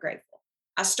people are grateful.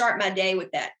 I start my day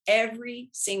with that every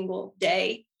single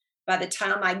day. By the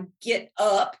time I get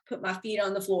up, put my feet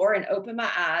on the floor and open my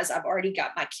eyes, I've already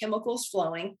got my chemicals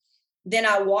flowing. Then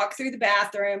I walk through the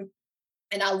bathroom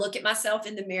and I look at myself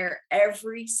in the mirror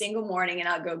every single morning and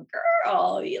I go,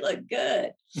 girl, you look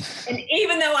good. And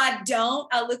even though I don't,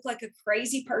 I look like a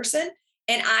crazy person.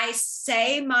 And I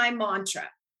say my mantra.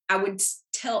 I would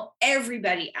tell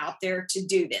everybody out there to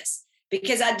do this,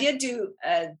 because I did do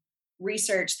a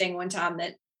research thing one time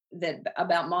that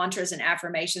about mantras and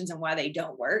affirmations and why they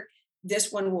don't work. This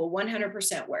one will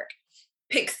 100% work.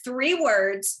 Pick 3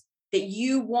 words that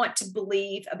you want to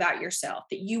believe about yourself,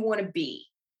 that you want to be.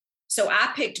 So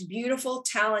I picked beautiful,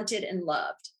 talented, and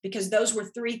loved, because those were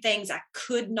 3 things I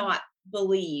could not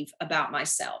believe about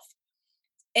myself.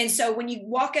 And so when you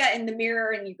walk out in the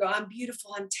mirror and you go, I'm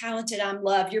beautiful, I'm talented, I'm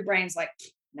loved, your brain's like,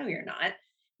 no, you're not,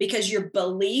 because your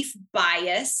belief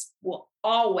bias will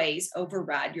always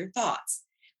override your thoughts.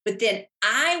 But then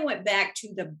I went back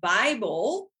to the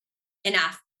Bible and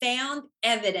I found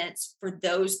evidence for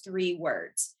those 3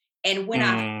 words. And when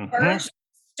I first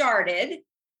started,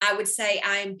 I would say,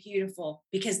 I am beautiful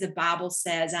because the Bible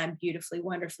says I'm beautifully,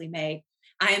 wonderfully made.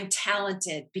 I am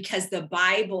talented because the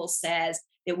Bible says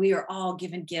that we are all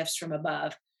given gifts from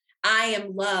above. I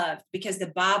am loved because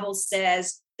the Bible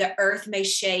says the earth may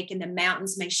shake and the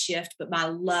mountains may shift, but my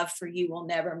love for you will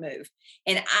never move.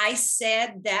 And I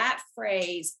said that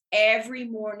phrase every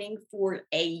morning for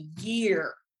a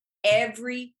year,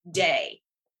 every day.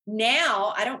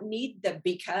 Now I don't need the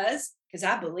because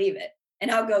I believe it. And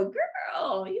I'll go,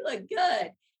 girl, you look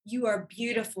good. You are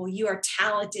beautiful. You are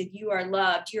talented. You are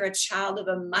loved. You're a child of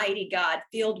a mighty God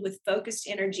filled with focused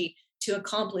energy to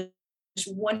accomplish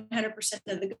 100%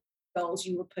 of the goals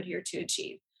you were put here to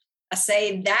achieve. I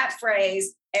say that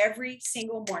phrase every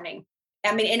single morning.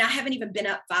 I mean, and I haven't even been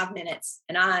up 5 minutes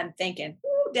and I'm thinking,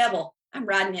 ooh, devil, I'm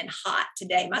riding in hot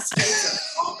today. My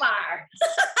skates are on fire.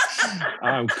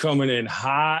 I'm coming in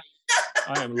hot.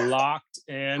 I am locked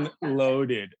and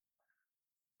loaded.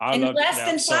 In less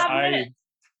than 5 minutes.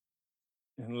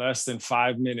 In less than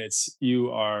 5 minutes,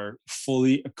 you are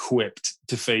fully equipped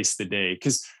to face the day,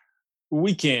 because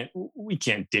we can't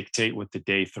dictate what the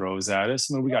day throws at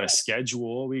us. I mean, we got a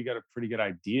schedule, we got a pretty good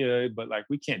idea, but like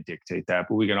we can't dictate that.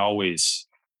 But we're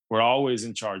always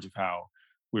in charge of how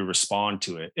we respond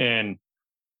to it. And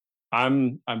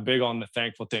I'm big on the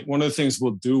thankful thing. One of the things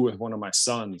we'll do with one of my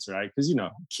sons, right? Because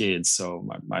kids. So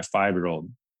my 5-year-old,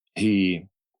 we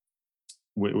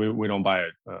don't buy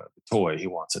a toy he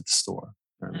wants at the store.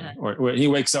 Or when he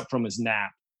wakes up from his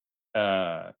nap,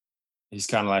 he's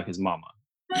kind of like his mama.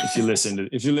 If you listen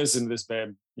to this,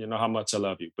 babe, you know how much I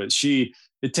love you. But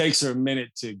it takes her a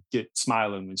minute to get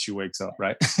smiling when she wakes up,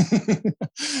 right?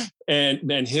 And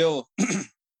then he'll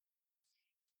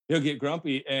get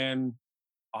grumpy, and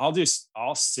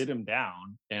I'll sit him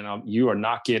down, and you are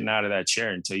not getting out of that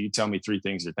chair until you tell me 3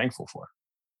 things you're thankful for.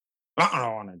 I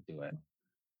don't want to do it.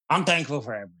 I'm thankful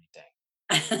for everything.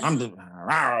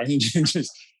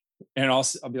 And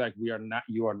I'll be like,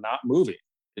 you are not moving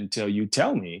until you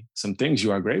tell me some things you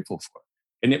are grateful for.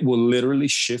 And it will literally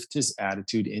shift his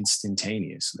attitude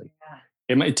instantaneously. Yeah.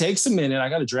 It takes a minute. I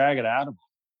got to drag it out of them.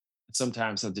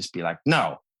 Sometimes I'll just be like,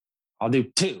 no, I'll do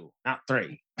 2, not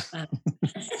 3.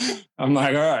 I'm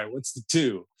like, all right, what's the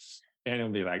 2? And it'll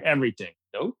be like, everything.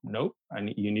 Nope.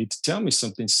 You need to tell me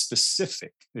something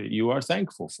specific that you are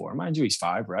thankful for. Mind you, he's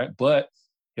 5, right? But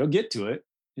he'll get to it.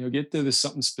 He'll get to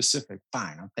something specific.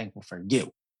 Fine, I'm thankful for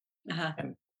you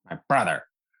and my brother.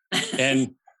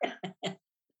 And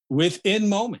within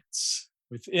moments,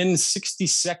 within 60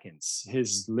 seconds,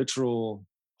 his literal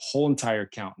whole entire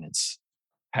countenance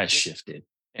has shifted.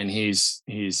 And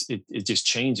it just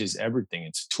changes everything.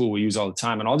 It's a tool we use all the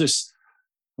time. And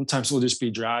sometimes we'll just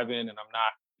be driving and I'm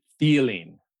not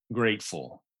feeling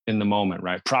grateful in the moment,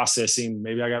 right? Processing,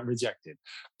 maybe I got rejected.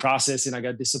 Processing, I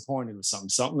got disappointed with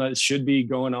something that should be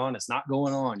going on. It's not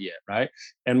going on yet, right?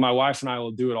 And my wife and I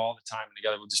will do it all the time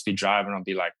together. We'll just be driving. I'll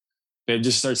be like, babe,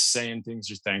 just start saying things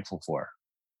you're thankful for.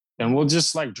 And we'll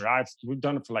just like drive. We've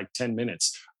done it for like 10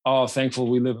 minutes. Oh, thankful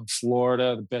we live in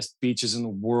Florida, the best beaches in the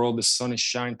world. The sun is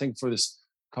shining. Thankful for this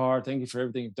car. Thank you for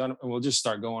everything you've done. And we'll just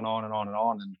start going on and on and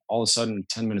on. And all of a sudden,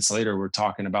 10 minutes later, we're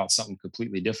talking about something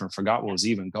completely different. Forgot what was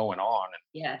even going on. And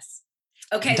Yes.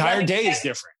 Okay. the entire day is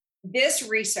different. This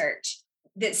research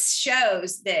that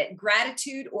shows that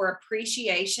gratitude or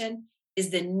appreciation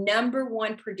is the number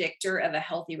one predictor of a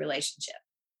healthy relationship.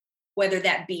 Whether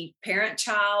that be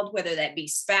parent-child, whether that be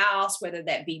spouse, whether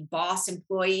that be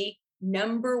boss-employee,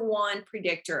 number one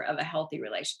predictor of a healthy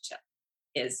relationship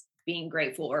is being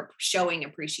grateful or showing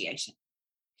appreciation.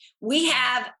 I'm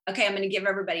going to give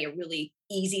everybody a really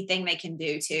easy thing they can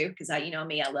do too, because I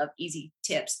love easy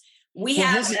tips.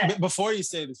 Before you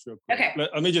say this real quick, okay.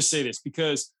 Let me just say this,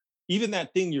 because even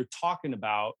that thing you're talking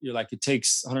about, you're like, it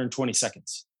takes 120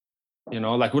 seconds.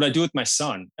 Like what I do with my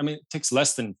son, it takes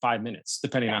less than 5 minutes,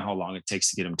 depending on how long it takes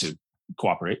to get him to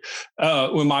cooperate.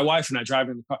 When my wife and I drive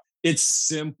in the car, it's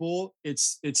simple.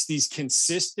 It's these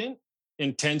consistent,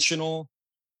 intentional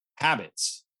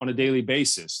habits on a daily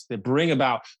basis that bring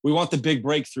about, we want the big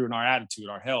breakthrough in our attitude,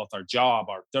 our health, our job,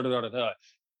 our da-da-da-da-da.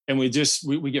 And we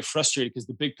get frustrated because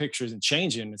the big picture isn't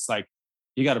changing. It's like,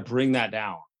 you got to bring that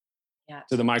down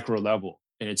to the micro level.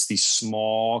 And it's these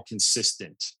small,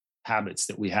 consistent habits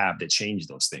that we have that change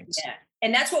those things. Yeah.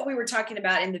 And that's what we were talking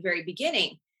about in the very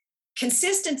beginning.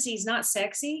 Consistency is not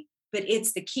sexy, but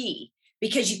it's the key,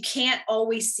 because you can't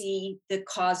always see the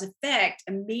cause effect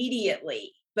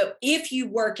immediately. But if you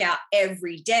work out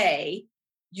every day,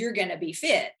 you're going to be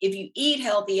fit. If you eat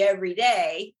healthy every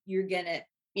day, you're going to,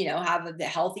 have a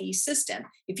healthy system.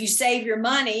 If you save your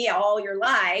money all your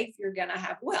life, you're going to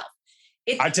have wealth.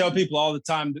 I tell people all the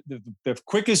time, the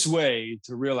quickest way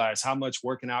to realize how much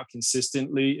working out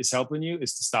consistently is helping you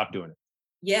is to stop doing it.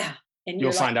 Yeah. And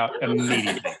you'll find out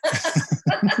immediately.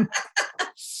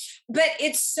 But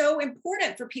it's so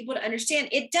important for people to understand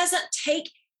it doesn't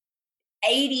take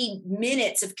 80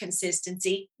 minutes of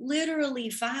consistency, literally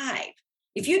 5.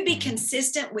 If you'd be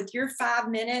consistent with your 5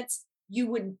 minutes, you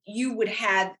would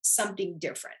have something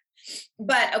different.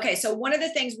 But okay, so one of the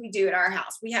things we do at our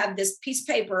house, we have this piece of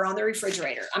paper on the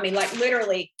refrigerator. Like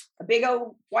literally a big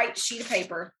old white sheet of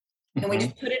paper, and we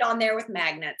just put it on there with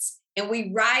magnets, and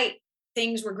we write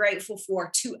things we're grateful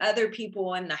for to other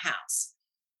people in the house.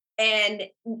 And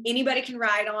anybody can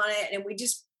write on it, and we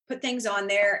just put things on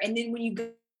there. And then when you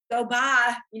go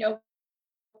by,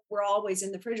 we're always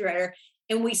in the refrigerator,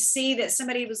 and we see that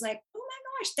somebody was like, oh my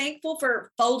gosh, thankful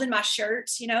for folding my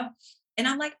shirts, And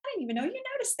I'm like, I didn't even know you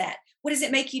noticed that. What does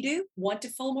it make you do? Want to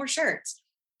fold more shirts.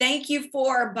 Thank you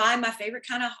for buying my favorite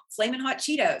kind of Flamin' Hot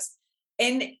Cheetos.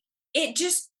 And it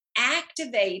just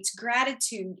activates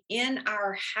gratitude in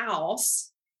our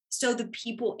house, so the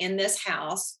people in this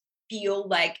house feel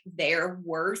like they're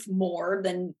worth more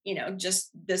than,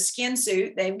 just the skin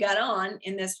suit they've got on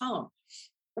in this home.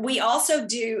 We also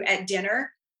do at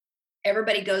dinner,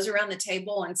 everybody goes around the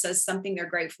table and says something they're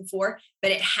grateful for,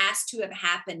 but it has to have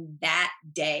happened that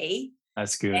day.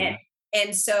 That's good.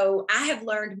 And so I have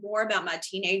learned more about my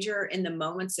teenager in the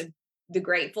moments of the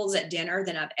gratefuls at dinner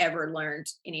than I've ever learned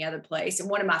any other place. And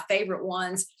one of my favorite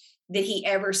ones that he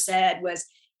ever said was,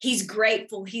 he's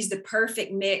grateful. He's the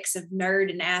perfect mix of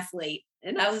nerd and athlete.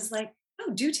 And I was like,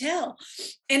 oh, do tell.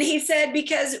 And he said,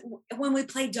 because when we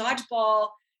play dodgeball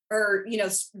or,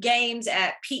 games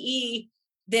at PE,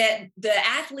 that the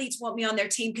athletes want me on their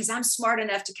team because I'm smart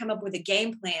enough to come up with a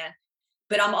game plan,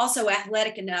 but I'm also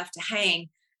athletic enough to hang.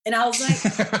 And I was like,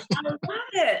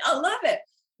 I love it.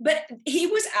 But he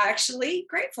was actually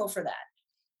grateful for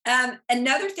that.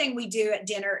 Another thing we do at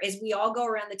dinner is we all go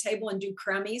around the table and do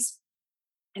crummies.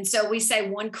 And so we say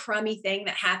one crummy thing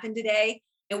that happened today.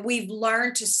 And we've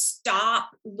learned to stop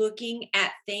looking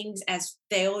at things as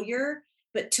failure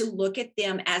but to look at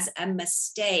them as a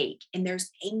mistake. And there's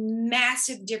a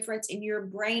massive difference in your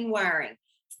brain wiring.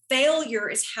 Failure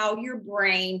is how your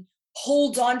brain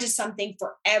holds on to something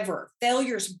forever.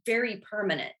 Failure is very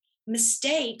permanent.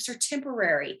 Mistakes are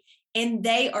temporary, and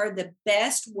they are the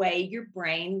best way your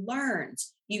brain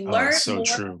learns. You learn so more.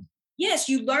 true. Yes,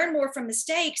 you learn more from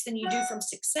mistakes than you do from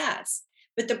success.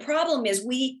 But the problem is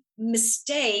we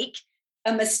mistake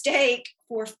a mistake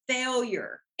for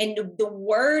failure. And the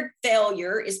word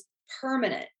failure is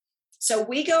permanent. So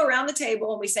we go around the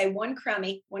table and we say one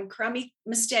crummy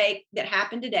mistake that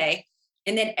happened today.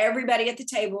 And then everybody at the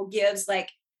table gives like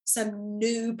some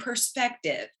new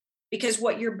perspective, because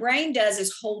what your brain does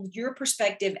is hold your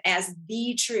perspective as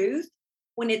the truth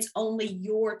when it's only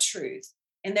your truth.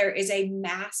 And there is a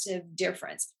massive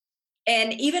difference.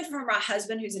 And even for my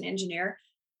husband, who's an engineer,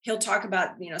 he'll talk about,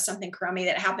 something crummy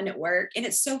that happened at work. And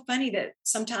it's so funny that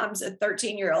sometimes a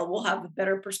 13-year-old will have a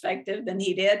better perspective than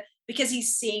he did because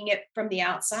he's seeing it from the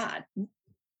outside.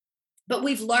 But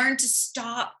we've learned to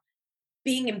stop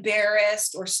being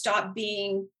embarrassed or stop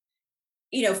being,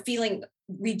 feeling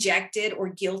rejected or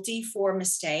guilty for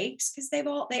mistakes, because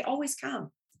they always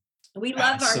come. We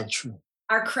love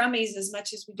our crummies as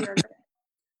much as we do our good.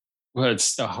 Well,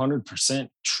 it's 100%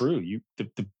 true.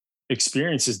 The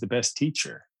experience is the best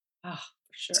teacher. Oh,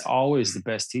 for sure. It's always the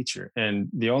best teacher. And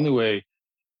the only way,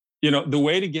 the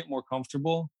way to get more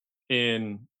comfortable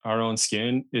in our own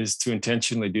skin is to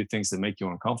intentionally do things that make you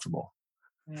uncomfortable.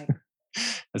 Right.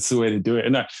 That's the way to do it.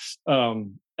 And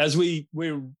as we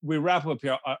wrap up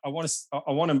here, I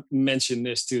want to mention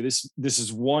this too. This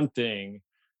is one thing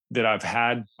that I've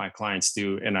had my clients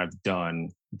do and I've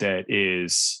done that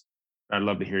is, I'd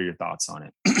love to hear your thoughts on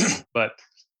it. But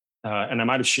and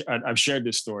I've shared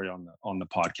this story on the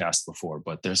podcast before,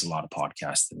 but there's a lot of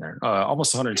podcasts in there.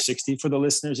 Almost 160 for the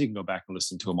listeners. You can go back and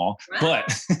listen to them all. Wow.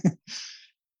 But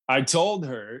I told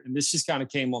her, and this just kind of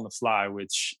came on the fly,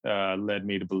 which led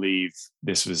me to believe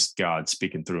this was God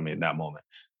speaking through me in that moment.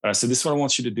 But I said, this is what I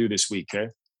want you to do this week,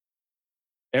 okay?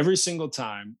 Every single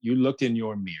time you look in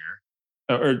your mirror,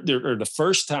 or the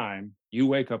first time you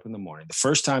wake up in the morning, the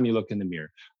first time you look in the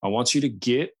mirror, I want you to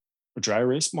get a dry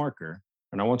erase marker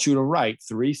and I want you to write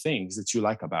 3 things that you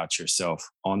like about yourself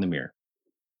on the mirror.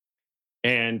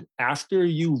 And after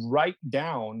you write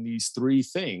down these 3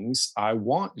 things, I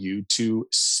want you to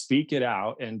speak it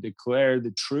out and declare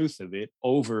the truth of it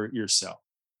over yourself.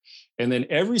 And then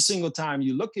every single time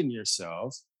you look at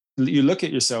yourself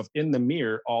in the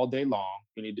mirror all day long,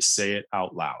 you need to say it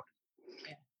out loud.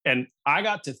 And I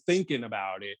got to thinking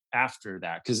about it after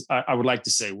that, because I would like to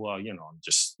say, well,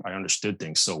 I understood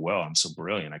things so well. I'm so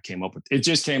brilliant. I came up with it.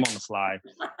 Just came on the fly.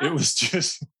 It was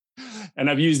just,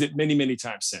 and I've used it many, many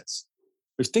times since.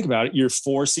 But think about it. You're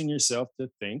forcing yourself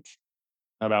to think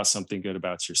about something good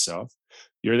about yourself.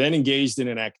 You're then engaged in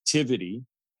an activity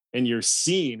and you're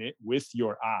seeing it with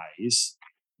your eyes.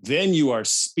 Then you are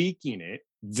speaking it.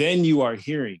 Then you are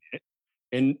hearing it.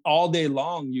 And all day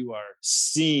long, you are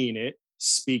seeing it,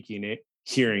 speaking it,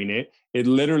 hearing it. It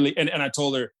literally, and I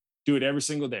told her, do it every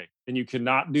single day. And you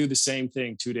cannot do the same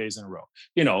thing 2 days in a row.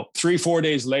 3-4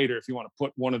 days later, if you want to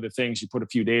put one of the things you put a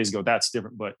few days ago, that's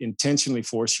different. But intentionally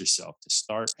force yourself to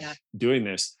start doing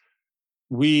this.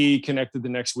 We connected the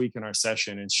next week in our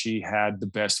session, and she had the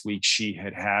best week she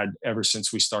had ever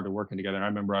since we started working together. And I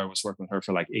remember I was working with her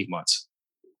for like 8 months.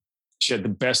 She had the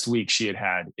best week she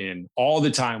had in all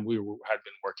the time we had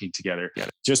been working together,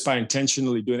 just by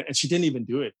intentionally doing it. And she didn't even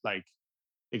do it like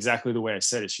exactly the way I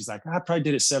said it. She's like, I probably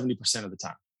did it 70% of the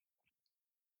time.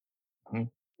 Mm-hmm.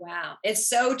 Wow. It's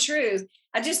so true.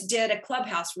 I just did a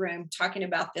Clubhouse room talking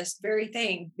about this very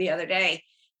thing the other day,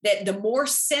 that the more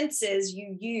senses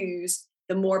you use,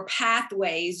 the more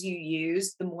pathways you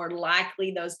use, the more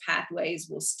likely those pathways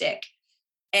will stick.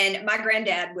 And my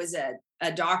granddad was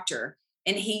a doctor.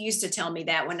 And he used to tell me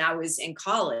that when I was in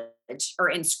college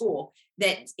or in school,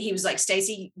 that he was like,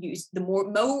 Staci, the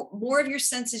more of your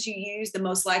senses you use, the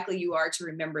most likely you are to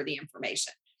remember the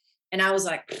information. And I was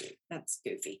like, that's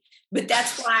goofy. But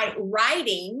that's why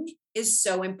writing is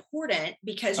so important,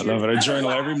 because I love it. I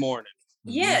journal every morning.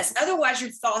 Yes. Otherwise,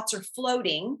 your thoughts are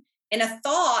floating, and a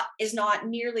thought is not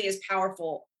nearly as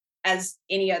powerful as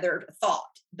any other thought.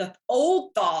 The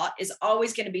old thought is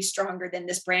always going to be stronger than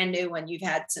this brand new one you've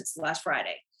had since last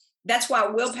Friday. That's why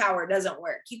willpower doesn't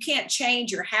work. You can't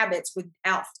change your habits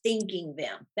without thinking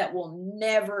them. That will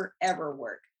never, ever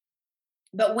work.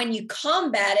 But when you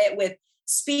combat it with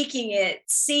speaking it,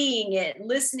 seeing it,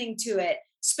 listening to it,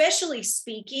 especially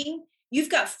speaking, you've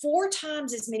got 4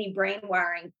 times as many brain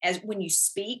wiring as when you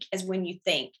speak as when you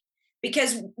think.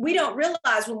 because we don't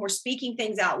realize when we're speaking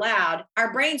things out loud,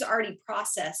 our brains already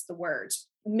process the words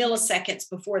milliseconds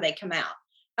before they come out.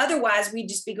 Otherwise, we'd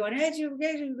just be going,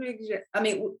 I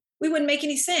mean, we wouldn't make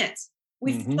any sense.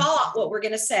 We thought what we're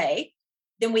going to say,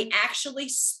 then we actually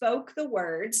spoke the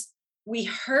words, we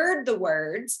heard the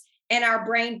words, and our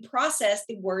brain processed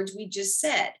the words we just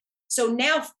said. So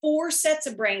now 4 sets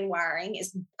of brain wiring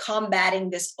is combating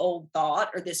this old thought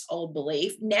or this old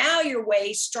belief. Now you're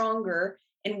way stronger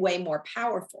and way more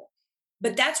powerful.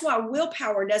 But that's why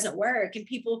willpower doesn't work, and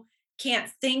people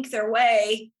can't think their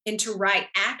way into right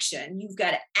action. You've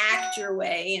got to act your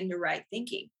way into right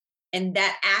thinking. And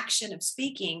that action of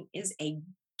speaking is a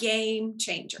game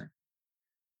changer.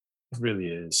 It really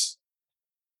is.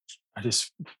 I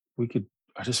just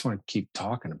want to keep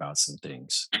talking about some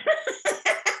things.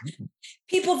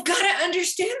 People have got to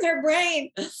understand their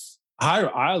brain.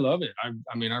 I love it.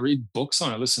 I mean, I read books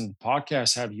on it, listen to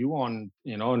podcasts, have you on,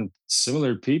 and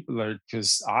similar people,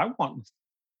 because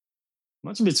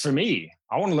much of it's for me.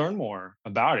 I want to learn more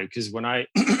about it, because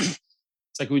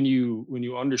it's like when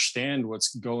you understand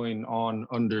what's going on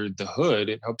under the hood,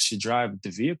 it helps you drive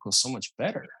the vehicle so much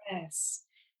better. Yes.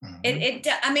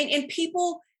 And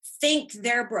people think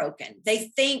they're broken.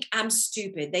 They think I'm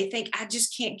stupid. They think I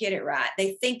just can't get it right.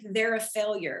 They think they're a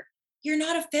failure. You're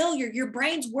not a failure. Your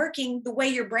brain's working the way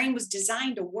your brain was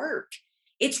designed to work.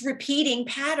 It's repeating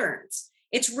patterns.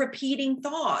 It's repeating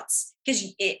thoughts,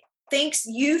 because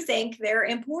you think they're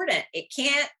important. It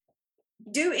can't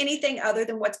do anything other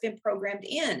than what's been programmed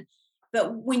in.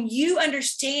 But when you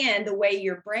understand the way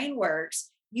your brain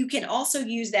works, you can also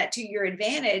use that to your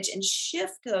advantage and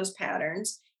shift those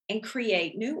patterns and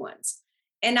create new ones.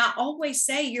 And I always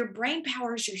say your brain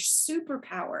power is your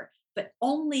superpower, but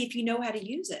only if you know how to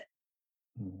use it.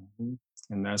 Mm-hmm.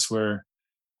 And that's where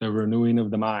the renewing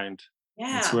of the mind.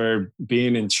 Yeah. It's where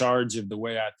being in charge of the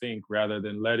way I think, rather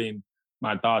than letting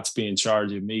my thoughts be in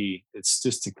charge of me. It's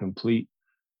just a complete,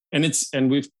 and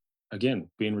we've, again,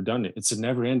 being redundant, it's a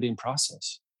never ending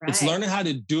process. Right. It's learning how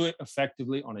to do it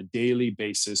effectively on a daily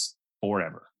basis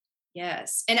forever.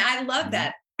 Yes. And I love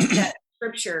that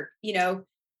scripture,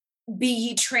 be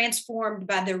ye transformed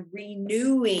by the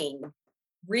renewing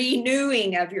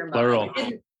of your mind. Plural.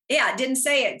 It didn't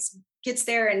say it gets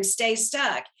there and stays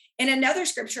stuck. And another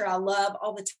scripture I love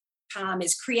all the time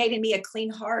is create in me a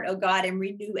clean heart, O God, and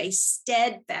renew a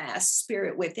steadfast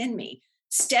spirit within me.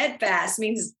 Steadfast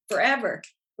means forever.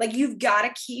 Like, you've got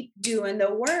to keep doing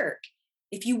the work.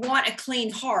 If you want a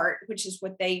clean heart, which is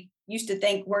what they used to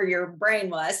think where your brain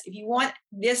was, if you want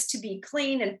this to be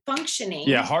clean and functioning.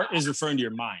 Yeah, heart is referring to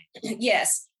your mind.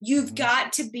 Yes, you've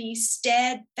got to be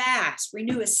steadfast.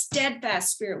 Renew a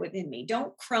steadfast spirit within me.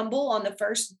 Don't crumble on the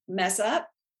first mess up.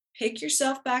 Pick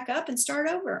yourself back up and start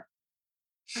over.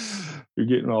 You're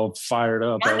getting all fired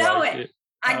up. I know it.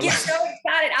 I get so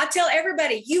excited. I tell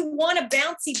everybody, you want a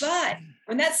bouncy butt.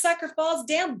 When that sucker falls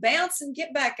down, bounce and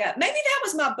get back up. Maybe that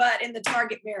was my butt in the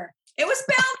Target mirror. It was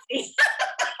bouncy.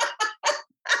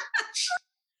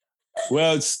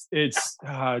 Well, it's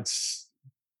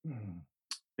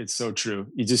so true.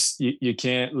 You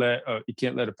can't let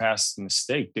a past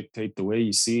mistake dictate the way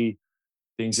you see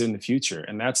things in the future.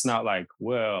 And that's not like,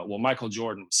 well, Michael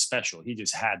Jordan was special. He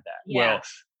just had that. Yeah. Well,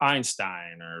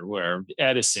 Einstein or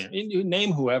Edison, you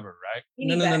name whoever, right?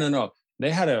 No.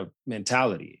 They had a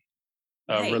mentality,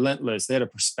 relentless. They had a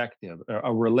perspective,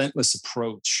 a relentless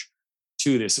approach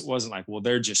to this. It wasn't like, well,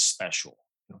 they're just special.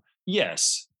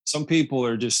 Yes, some people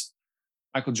are just,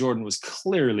 Michael Jordan was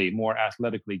clearly more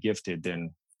athletically gifted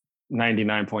than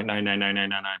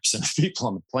 99.99999% of people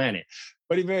on the planet.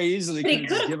 But he very easily could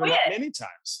have given up many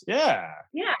times. Yeah.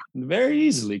 Very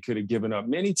easily could have given up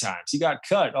many times. He got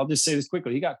cut. I'll just say this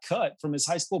quickly. He got cut from his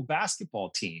high school basketball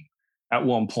team at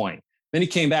one point. Then he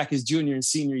came back his junior and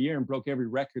senior year and broke every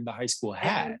record the hhe school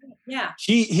had. Yeah.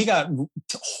 He got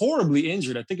horribly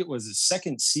injured. I think it was his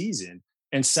second season,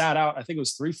 and sat out, I think it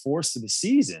was 3/4 of the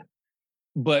season.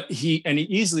 But he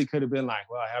easily could have been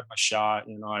like, well, I had my shot,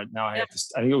 now I have to,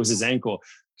 I think it was his ankle.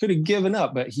 Could have given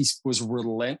up, but he was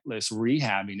relentless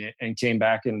rehabbing it and came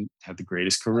back and had the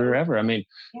greatest career ever. I mean,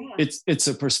 it's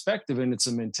a perspective and it's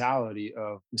a mentality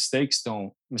of mistakes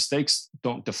don't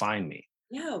define me.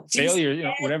 No,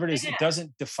 failure, whatever it is, it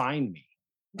doesn't define me.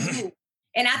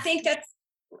 And I think that's,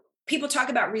 people talk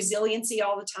about resiliency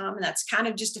all the time, and that's kind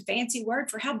of just a fancy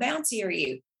word for how bouncy are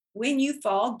you? When you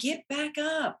fall, get back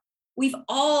up. We've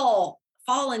all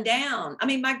fallen down. I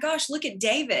mean, my gosh, look at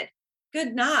David.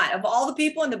 Good night. Of all the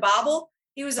people in the Bible,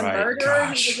 he was a murderer.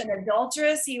 Gosh. He was an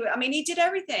adulteress. He did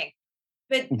everything.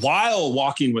 But while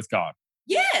walking with God.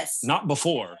 Yes. Not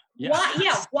before. Yeah.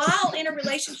 While in a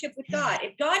relationship with God.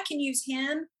 If God can use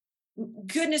him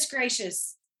Goodness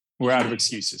gracious. We're out of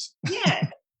excuses. Yeah,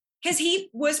 because he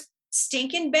was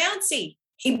stinking bouncy.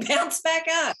 He bounced back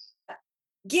up.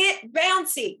 Get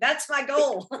bouncy. That's my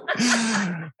goal.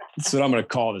 That's what I'm going to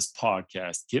call this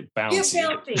podcast. Get bouncy.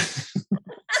 Get bouncy.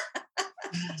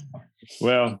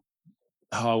 Well,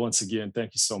 once again,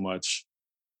 thank you so much.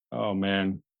 Oh,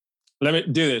 man. Let me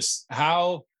do this.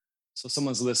 So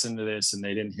someone's listening to this and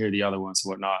they didn't hear the other ones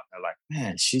and whatnot. They're like,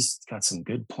 man, she's got some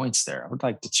good points there. I would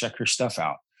like to check her stuff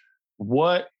out.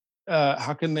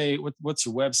 How can they, what's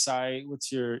your website?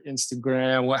 What's your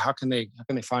Instagram? How can they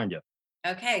find you?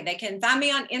 Okay. They can find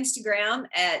me on Instagram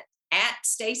at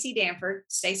Staci Danford,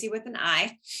 Staci with an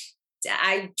I.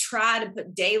 I try to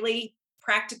put daily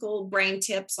practical brain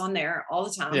tips on there all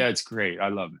the time. Yeah, it's great. I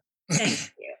love it.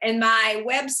 Thank you. And my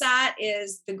website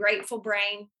is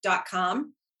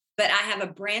thegratefulbrain.com. But I have a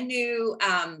brand new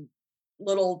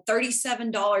little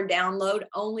 $37 download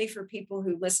only for people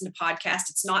who listen to podcasts.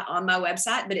 It's not on my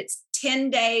website, but it's 10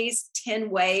 days, 10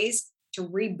 ways to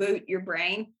reboot your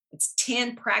brain. It's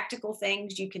 10 practical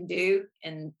things you can do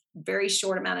in a very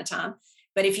short amount of time.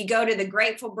 But if you go to the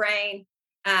Grateful Brain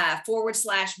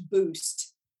 /boost,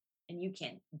 and you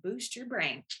can boost your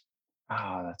brain.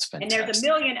 Oh, that's fantastic. And there's a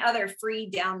million other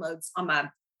free downloads on my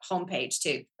homepage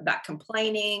too about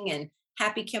complaining and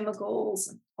happy chemicals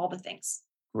and all the things.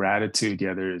 Gratitude.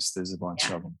 Yeah, there's a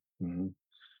bunch of them. Mm-hmm.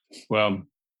 Well,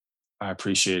 I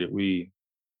appreciate it. We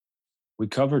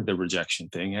covered the rejection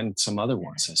thing and some other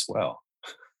ones as well.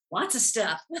 Lots of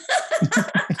stuff.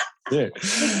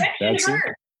 That's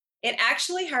hurts. It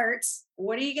actually hurts.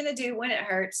 What are you going to do when it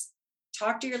hurts?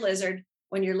 Talk to your lizard.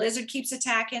 When your lizard keeps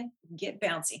attacking, get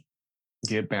bouncy.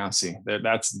 Get bouncy.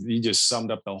 You just summed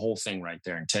up the whole thing right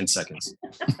there in 10 seconds.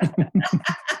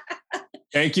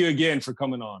 Thank you again for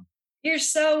coming on. You're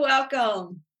so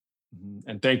welcome.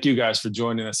 And thank you guys for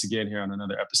joining us again here on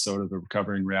another episode of the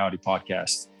Recovering Reality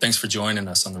Podcast. Thanks for joining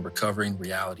us on the Recovering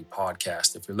Reality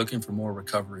Podcast. If you're looking for more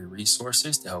recovery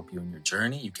resources to help you in your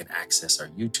journey, you can access our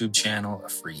YouTube channel, a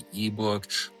free ebook,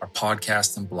 our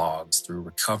podcast and blogs through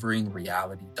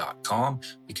recoveringreality.com.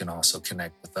 You can also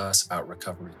connect with us about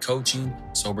recovery coaching,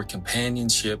 sober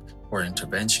companionship, or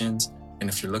interventions. And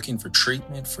if you're looking for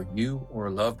treatment for you or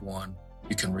a loved one,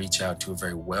 you can reach out to a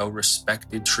very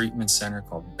well-respected treatment center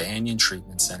called Banyan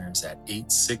Treatment Centers at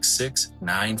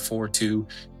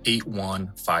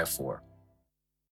 866-942-8154.